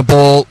 just a run of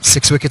ball,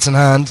 6 wickets in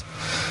hand.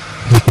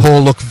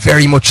 Nepal look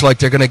very much like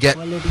they're going to get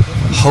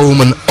home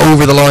and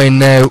over the line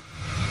now.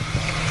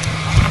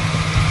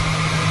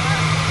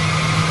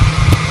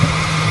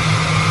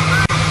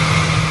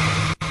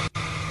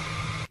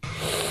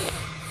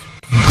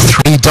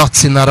 Three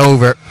dots in that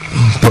over,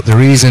 but the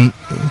reason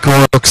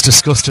Gore looks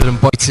disgusted and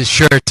bites his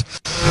shirt.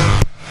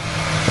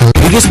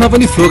 विदेशमा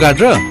पनि flow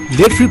guard र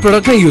lead free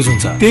product नै use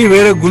हुन्छ त्यही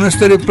भएर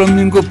गुणस्तरीय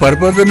प्लम्बिङको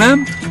भरपर्दो नाम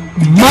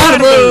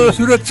marble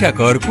सुरक्षा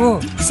घरको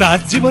साथ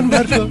जीवन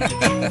घरको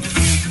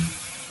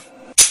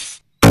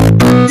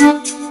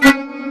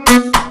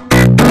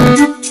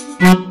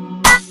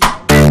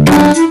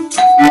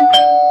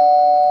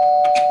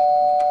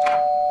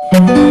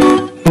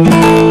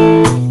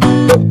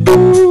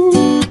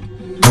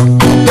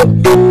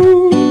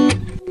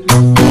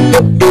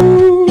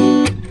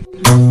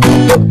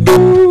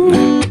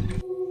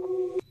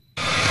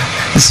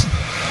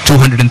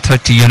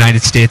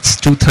United States,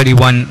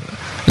 231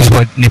 is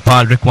what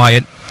Nepal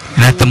required,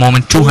 and at the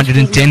moment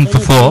 210 for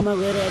 4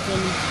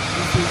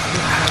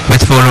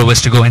 with 4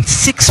 overs to go and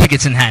 6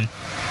 wickets in hand.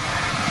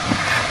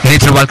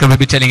 Nether Walker will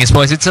be telling his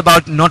boys it's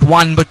about not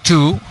 1 but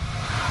 2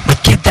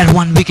 but get that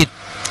one wicket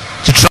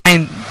to try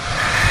and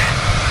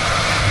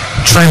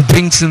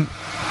bring some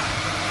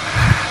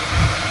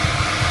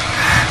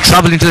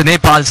trouble into the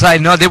Nepal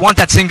side. No, they want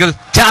that single,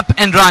 tap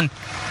and run.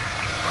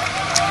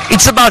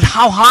 It's about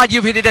how hard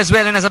you've hit it as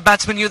well, and as a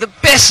batsman you're the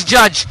best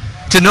judge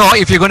to know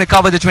if you're going to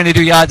cover the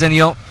 22 yards and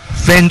your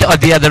friend at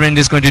the other end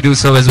is going to do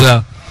so as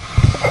well.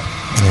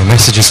 Yeah,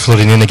 messages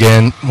flooding in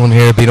again. One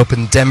here, been up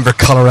in Denver,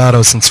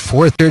 Colorado since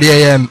 4:30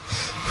 a.m.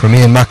 from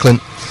Ian Macklin.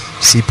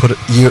 See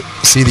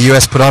the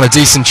US put on a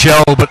decent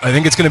show, but I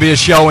think it's going to be a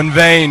show in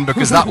vain,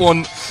 because that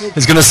one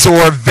is going to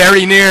soar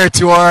very near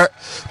to our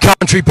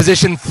commentary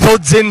position,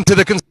 thuds into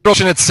the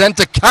construction. It's sent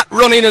a cat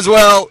running as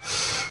well.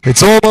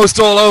 It's almost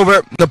all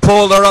over.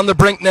 Nepal are on the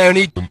brink now,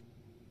 need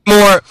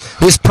more.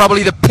 This is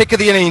probably the pick of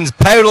the innings.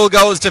 Powell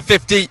goes to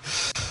 50.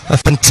 A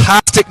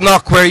fantastic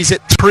knock where he's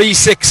hit 3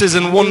 sixes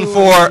and 1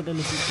 4.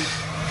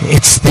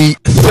 It's the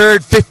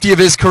third 50 of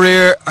his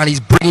career, and he's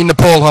bringing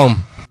Nepal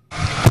home.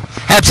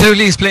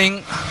 Absolutely, he's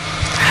playing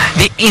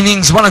the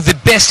innings, one of the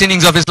best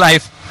innings of his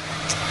life.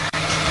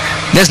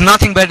 There's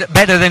nothing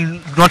better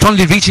than not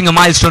only reaching a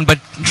milestone, but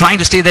trying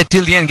to stay there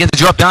till the end, get the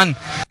job done.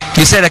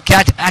 You said a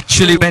cat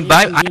actually went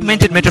by. I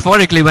meant it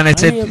metaphorically when I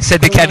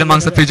said the cat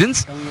amongst the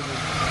pigeons.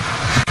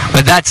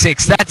 But that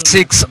six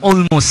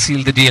almost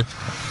sealed the deal.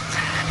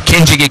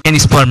 Can he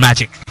spur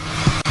magic?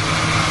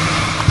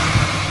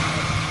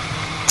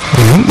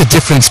 I think the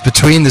difference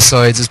between the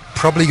sides is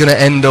probably going to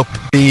end up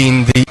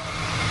being the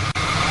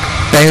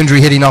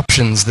boundary hitting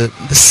options, the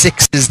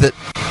sixes that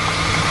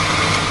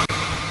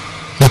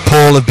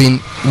Nepal have been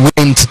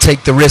willing to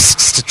take the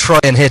risks to try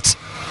and hit.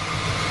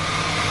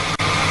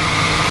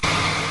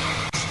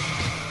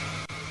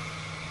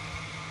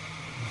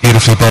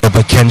 Beautifully bowled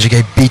by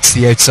Kenjige, beats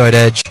the outside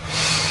edge.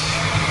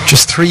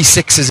 Just 3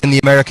 sixes in the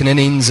American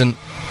innings and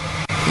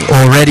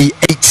already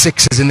 8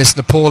 sixes in this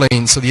Nepal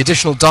innings, so the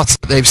additional dots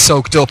that they've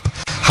soaked up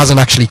hasn't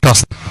actually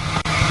cost them.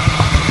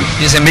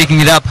 Yes, and making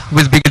it up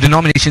with bigger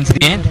denominations at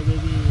the end.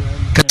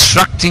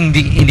 Constructing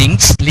the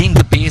innings, laying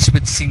the base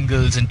with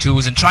singles and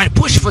twos and trying to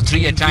push for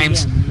 3 at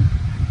times,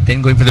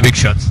 then going for the big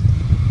shots.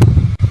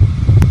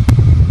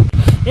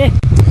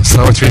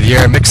 Slower through the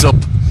air, mix up.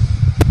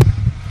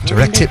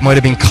 Direct hit might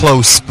have been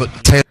close, but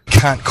Taylor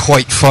can't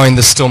quite find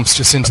the stumps,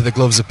 just into the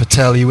gloves of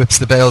Patel. He whips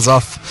the bails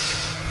off.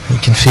 You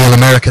can feel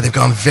America, they've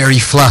gone very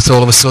flat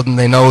all of a sudden.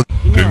 They know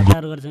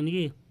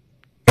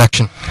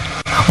action.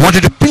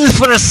 Wanted to pill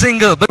for a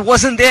single, but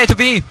wasn't there to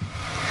be.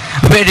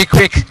 Very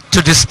quick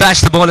to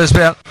dispatch the ball as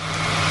well.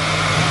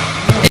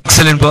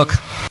 Excellent work.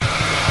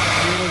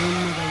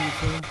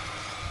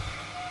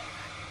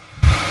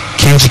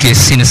 Kenjike has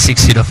seen a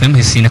 6 hit of him.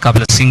 He's seen a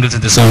couple of singles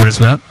in this over as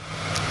well.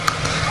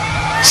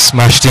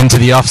 Smashed into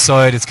the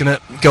offside. It's going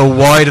to go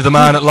wide of the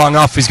man at long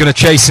off. He's going to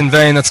chase in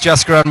vain. That's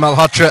Jaskaran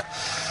Malhotra.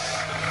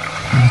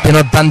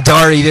 Binod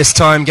Bandari this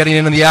time getting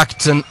in on the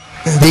act, and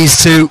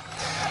these two,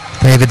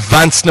 they've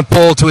advanced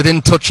Nepal to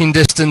within touching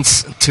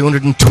distance.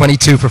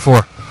 222 for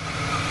 4.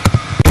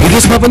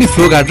 विदेशमा पनि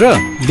flow guard र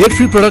lead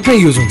free product नै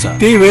use हुन्छ,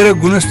 त्यही भएर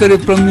गुणस्तरीय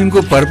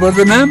प्लम्बिङको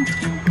भरपर्दो नाम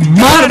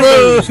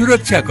marble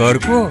सुरक्षा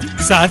घरको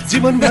साथ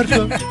जीवन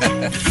घरको।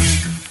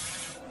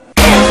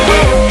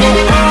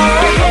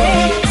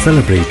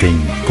 Celebrating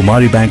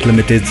Kumari Bank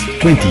Limited's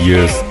 20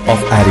 years of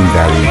adding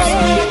values.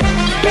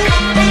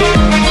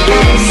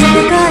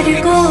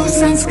 सरकारको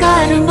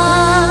संस्कारमा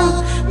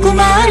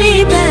कुमारी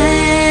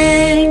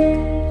bank.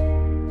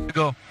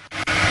 Go.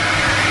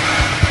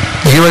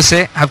 The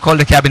USA have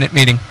called a cabinet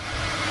meeting.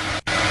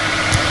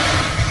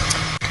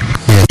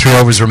 3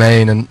 overs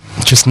remain and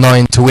just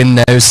 9 to win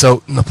now,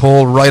 so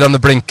Nepal right on the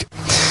brink.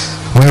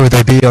 Where would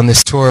they be on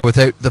this tour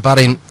without the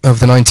batting of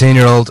the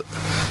 19-year-old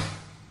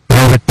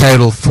Robert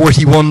Powell?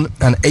 41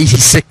 and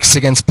 86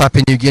 against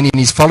Papua New Guinea, and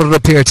he's followed it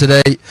up here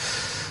today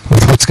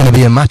with what's going to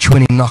be a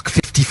match-winning knock.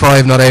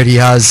 55 not out he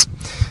has,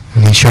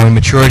 and he's showing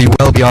maturity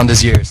well beyond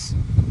his years.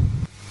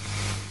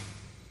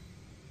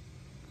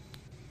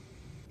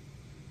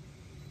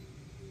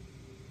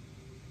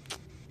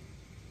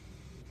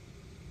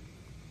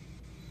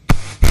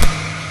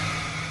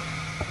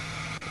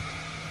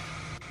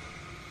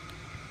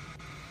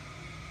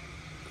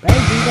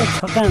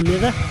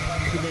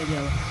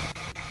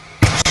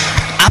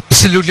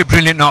 Absolutely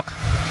brilliant knock.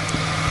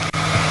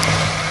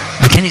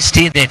 But can he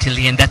stay there till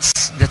the end?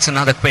 That's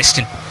another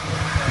question.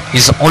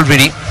 He's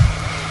already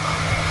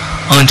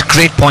earned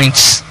great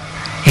points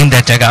in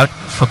that dugout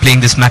for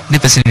playing this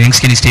magnificent innings.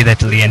 Can he stay there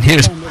till the end?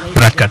 Here's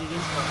Paratkar.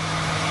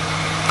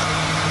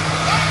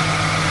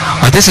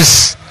 Oh, this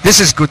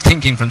is good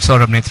thinking from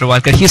Saurabh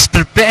Netrawalkar. He's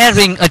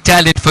preparing a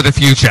talent for the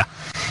future.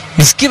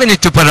 He's given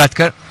it to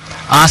Paratkar,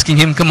 asking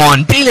him, come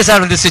on, bail us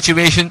out of this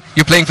situation.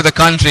 You're playing for the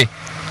country.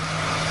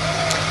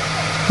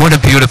 What a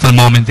beautiful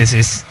moment this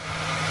is.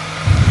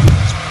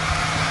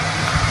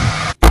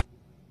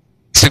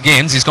 So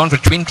games, he's gone for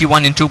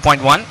 21 in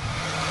 2.1.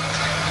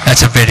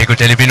 That's a very good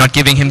delivery, not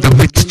giving him the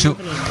width to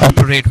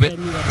operate with.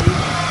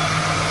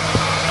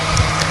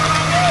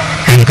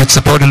 And good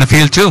support in the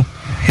field too.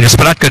 Here's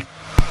Paratkar.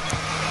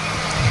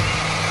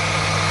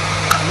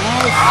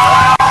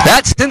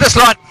 That's in the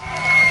slot.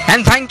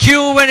 And thank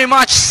you very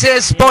much,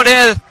 says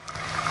Podel.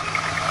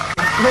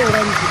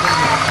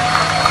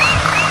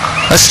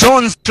 A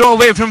stone's throw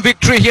away from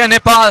victory here,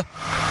 Nepal.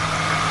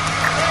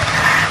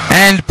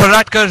 And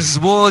Paratkar's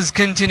woes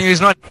continues.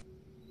 Not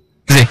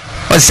easy.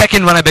 The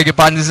second one, I beg your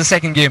pardon. This is the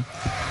second game.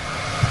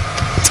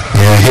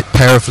 Yeah, hit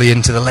powerfully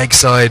into the leg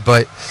side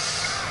by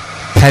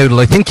Powdell.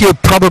 I think he'll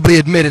probably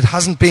admit it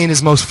hasn't been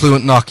his most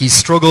fluent knock. He's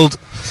struggled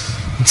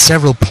in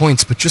several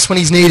points, but just when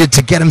he's needed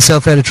to get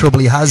himself out of trouble,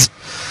 he has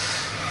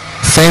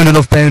found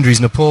enough boundaries.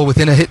 Nepal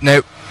within a hit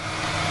now.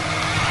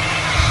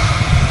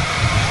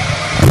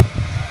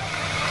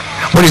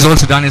 What he's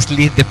also done is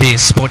lead the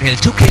pace. Podel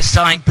took his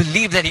time,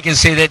 believed that he can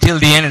stay there till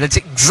the end, and that's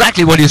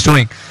exactly what he's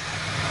doing.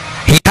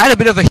 He had a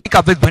bit of a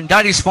hiccup with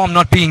Bhandari's form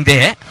not being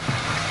there.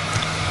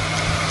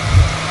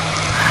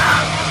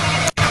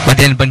 But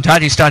then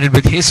Bhandari started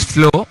with his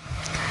flow.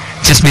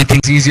 Just made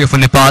things easier for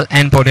Nepal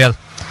and Podel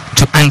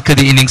to anchor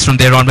the innings from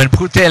there on. When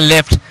Purtel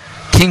left,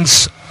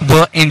 things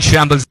were in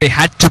shambles. They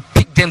had to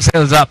pick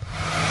themselves up.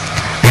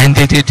 And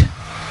they did.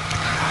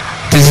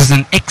 This is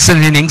an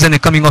excellent innings and a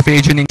coming of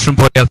age innings from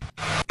Podel.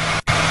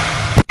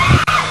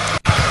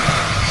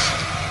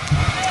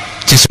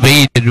 Just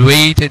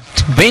waited,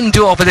 when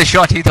to offer the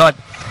shot, he thought.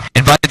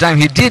 And by the time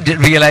he did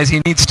realize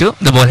he needs to,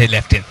 the ball had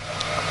left him.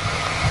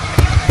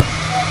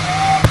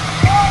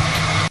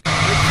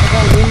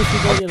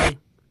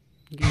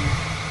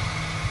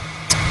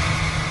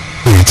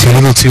 It's a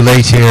little too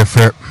late here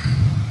for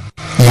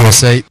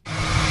USA.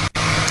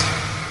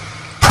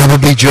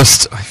 Probably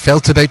just, I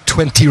felt about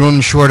 20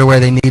 runs short of where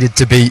they needed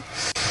to be.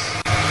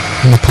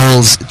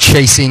 Nepal's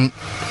chasing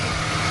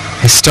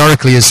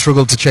historically has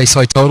struggled to chase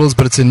high totals,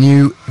 but it's a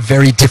new,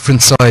 very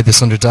different side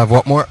this under Dav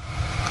Watmore.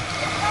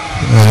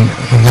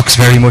 It looks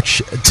very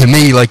much to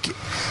me like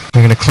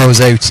they're going to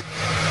close out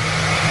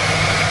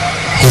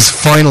his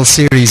final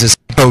series as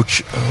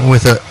coach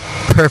with a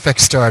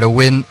perfect start, a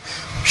win.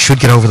 Should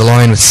get over the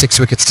line with 6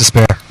 wickets to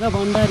spare.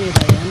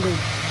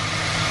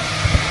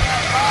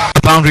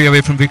 A boundary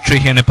away from victory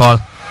here, Nepal.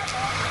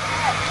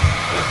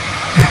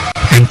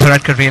 And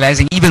Paratkar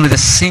realizing even with a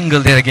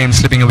single there, the game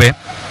slipping away.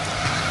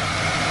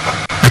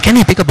 Can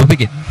he pick up a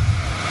wicket?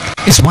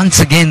 Is once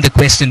again the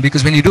question,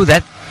 because when you do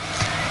that,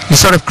 you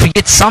sort of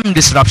create some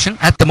disruption.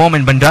 At the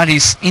moment, Bhandari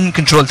is in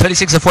control,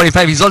 36 of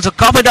 45. He's also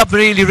covered up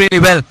really, really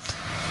well.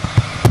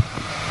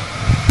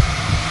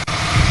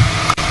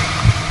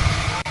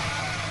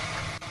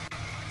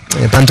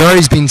 Yeah,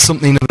 Bhandari's been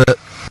something of a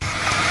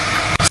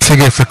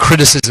figure for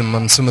criticism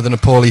on some of the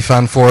Nepali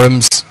fan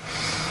forums.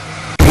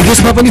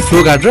 विदेशमा पनि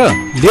flow guard र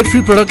lead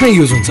free product नै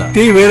use हुन्छ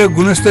त्यही भएर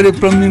गुणस्तरीय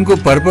प्लम्बिङको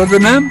भरपर्दो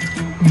नाम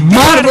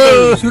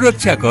marble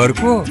सुरक्षा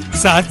घरको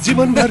साथ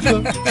जीवन घरको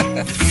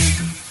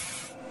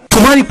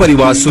कुमारी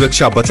परिवार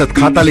सुरक्षा बचत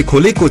खाताले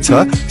खोलेको छ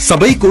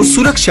सबैको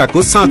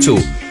सुरक्षाको साँचो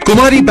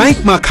कुमारी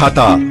बैंकमा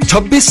खाता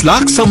 26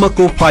 लाख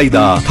सम्मको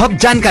फाइदा थप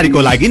जानकारीको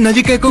लागि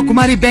नजिकैको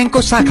कुमारी बैंकको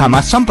शाखामा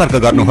सम्पर्क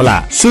गर्नुहोला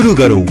सुरु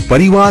गरौँ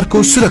परिवारको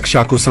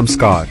सुरक्षाको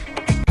संस्कार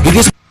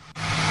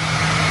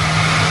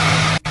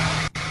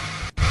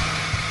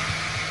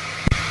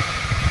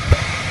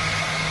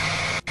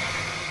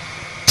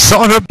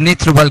Saurabh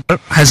Netravalkar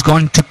has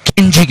gone to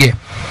Kenjige.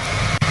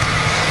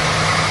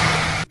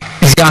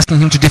 He's asking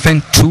him to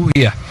defend 2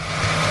 here.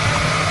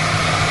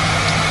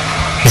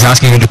 He's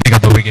asking him to pick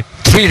up a wicket.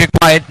 3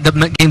 required, the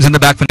game's in the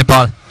back for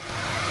Nepal.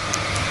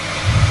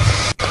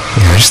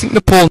 Yeah, I just think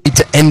Nepal need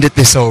to end it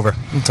this over.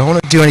 You don't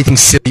want to do anything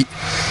silly.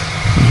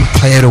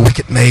 Play out a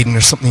wicket maiden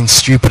or something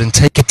stupid and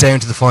take it down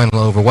to the final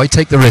over. Why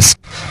take the risk?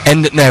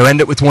 End it now,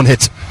 end it with 1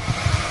 hit.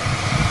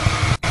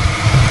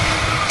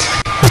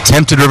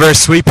 Attempted reverse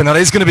sweep, and that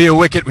is going to be a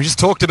wicket. We just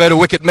talked about a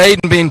wicket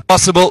maiden being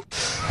possible.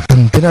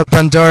 And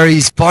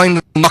Bhandari's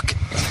final knock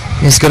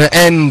is going to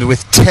end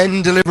with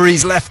 10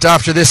 deliveries left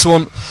after this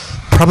one.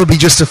 Probably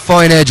just a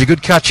fine edge. A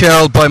good catch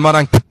held by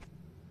Madank.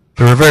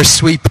 The reverse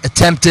sweep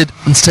attempted.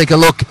 Let's take a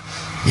look.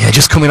 Yeah,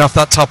 just coming off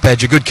that top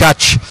edge. A good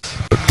catch,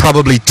 but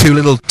probably too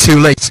little, too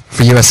late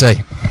for USA.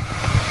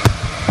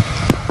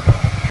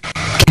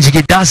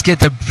 Kenjige does get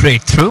the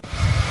breakthrough.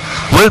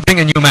 We'll bring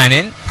a new man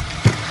in.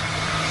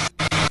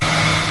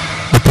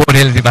 The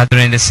Podel at the other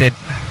end has said,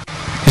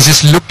 he's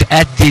just looked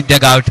at the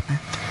dugout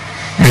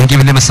and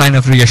given them a sign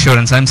of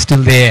reassurance. I'm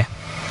still there.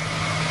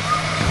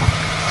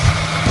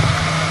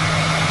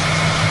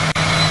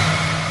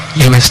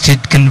 US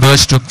did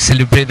converge to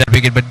celebrate that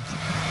wicket, but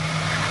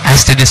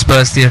as they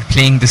disperse, they are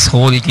playing this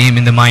whole game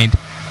in the mind.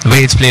 The way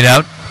it's played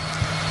out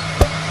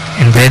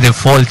and where they've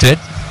faltered.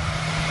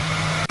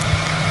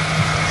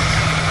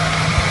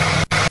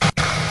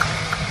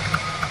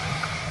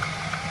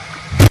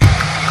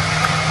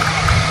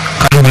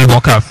 Will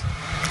walk off.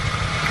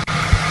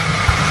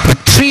 With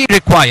 3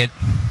 required.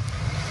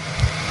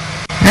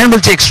 And we'll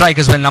take strike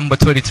as well, number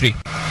 33.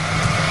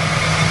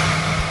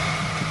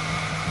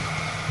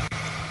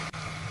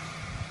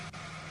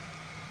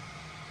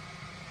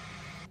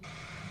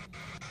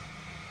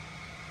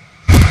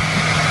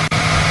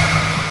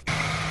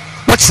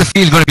 What's the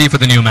field going to be for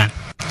the new man?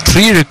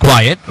 3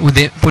 required. Would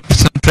they put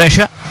some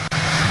pressure?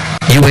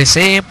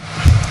 USA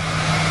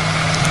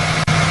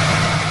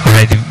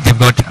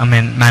got a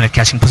man at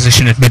catching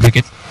position at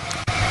mid-wicket.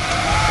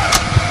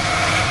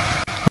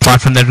 Apart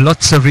from that,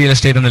 lots of real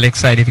estate on the leg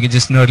side if you can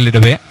just nurdle it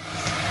away.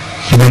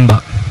 Remember,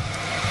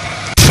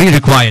 3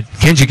 required.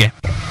 Kenjige.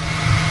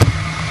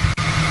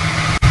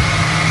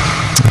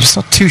 I'm just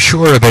not too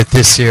sure about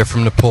this here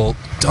from Nepal.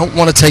 Don't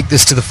want to take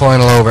this to the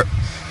final over.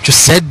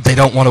 Just said they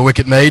don't want a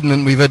wicket maiden,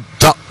 and we've a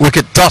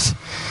wicket dot.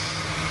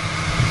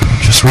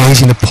 Just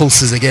raising the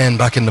pulses again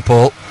back in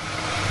Nepal.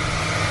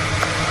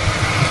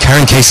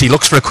 Karen Casey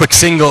looks for a quick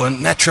single,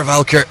 and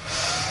Netravalkar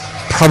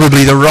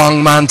probably the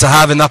wrong man to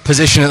have in that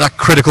position at that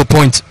critical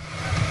point.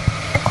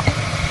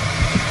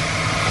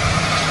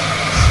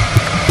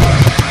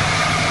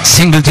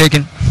 Single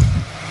taken.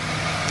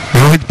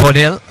 Rohit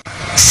Paudel,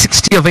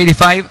 60 of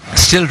 85,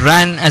 still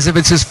ran as if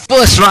it's his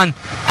first run.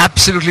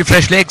 Absolutely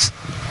fresh legs.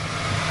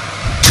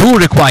 2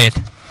 required.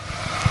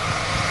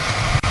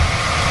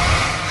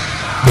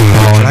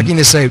 Dragging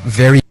this out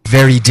very,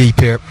 very deep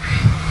here.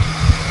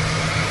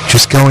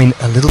 Just going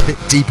a little bit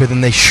deeper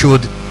than they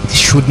should. They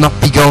should not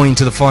be going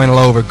to the final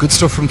over. Good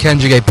stuff from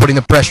Kenjige, putting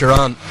the pressure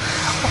on.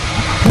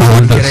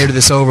 Get out of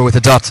this over with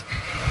a dot.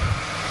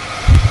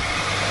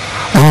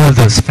 All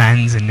those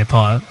fans in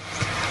Nepal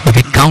will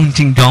be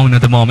counting down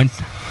at the moment.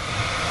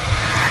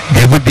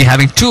 They would be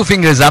having 2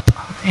 fingers up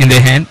in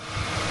their hand.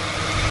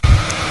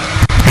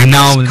 And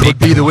now this could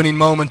be the winning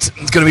moment.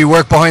 It's going to be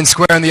work behind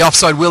square in the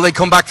offside. Will they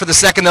come back for the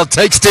second? They'll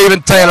take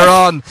Stephen Taylor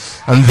on.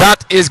 And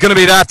that is going to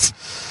be that.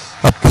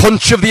 A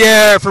punch of the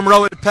air from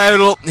Rohit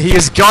Paudel. He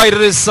has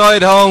guided his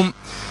side home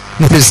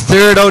with his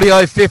 3rd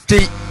ODI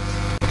 50.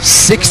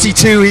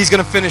 62 he's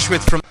going to finish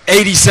with from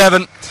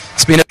 87.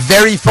 It's been a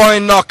very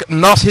fine knock,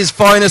 not his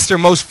finest or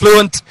most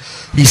fluent.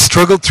 He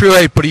struggled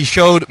throughout, but he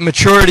showed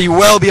maturity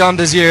well beyond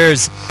his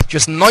years.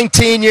 Just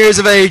 19 years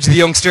of age, the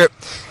youngster.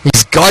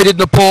 He's guided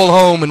Nepal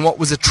home in what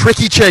was a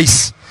tricky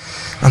chase,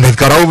 and they've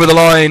got over the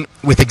line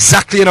with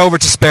exactly an over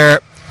to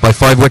spare by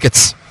 5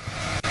 wickets.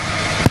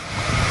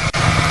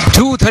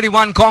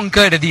 231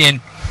 conquered at the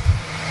end.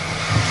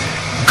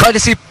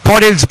 Courtesy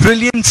Paudel's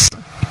brilliance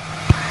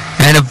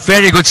and a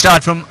very good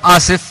start from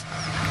Asif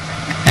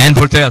and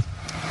Patel.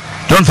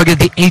 Don't forget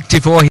the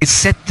 84, he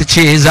set the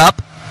chase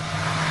up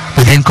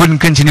but then couldn't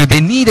continue. They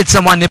needed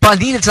someone, Nepal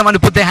needed someone to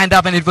put their hand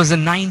up, and it was a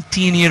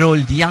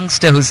 19-year-old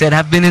youngster who said,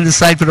 I've been in the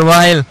side for a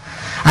while,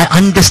 I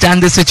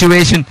understand the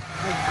situation,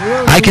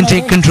 I can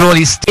take control.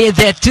 He stayed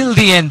there till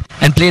the end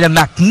and played a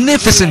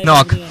magnificent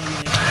knock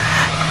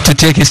to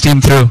take his team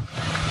through.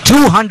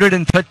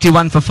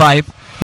 231 for 5.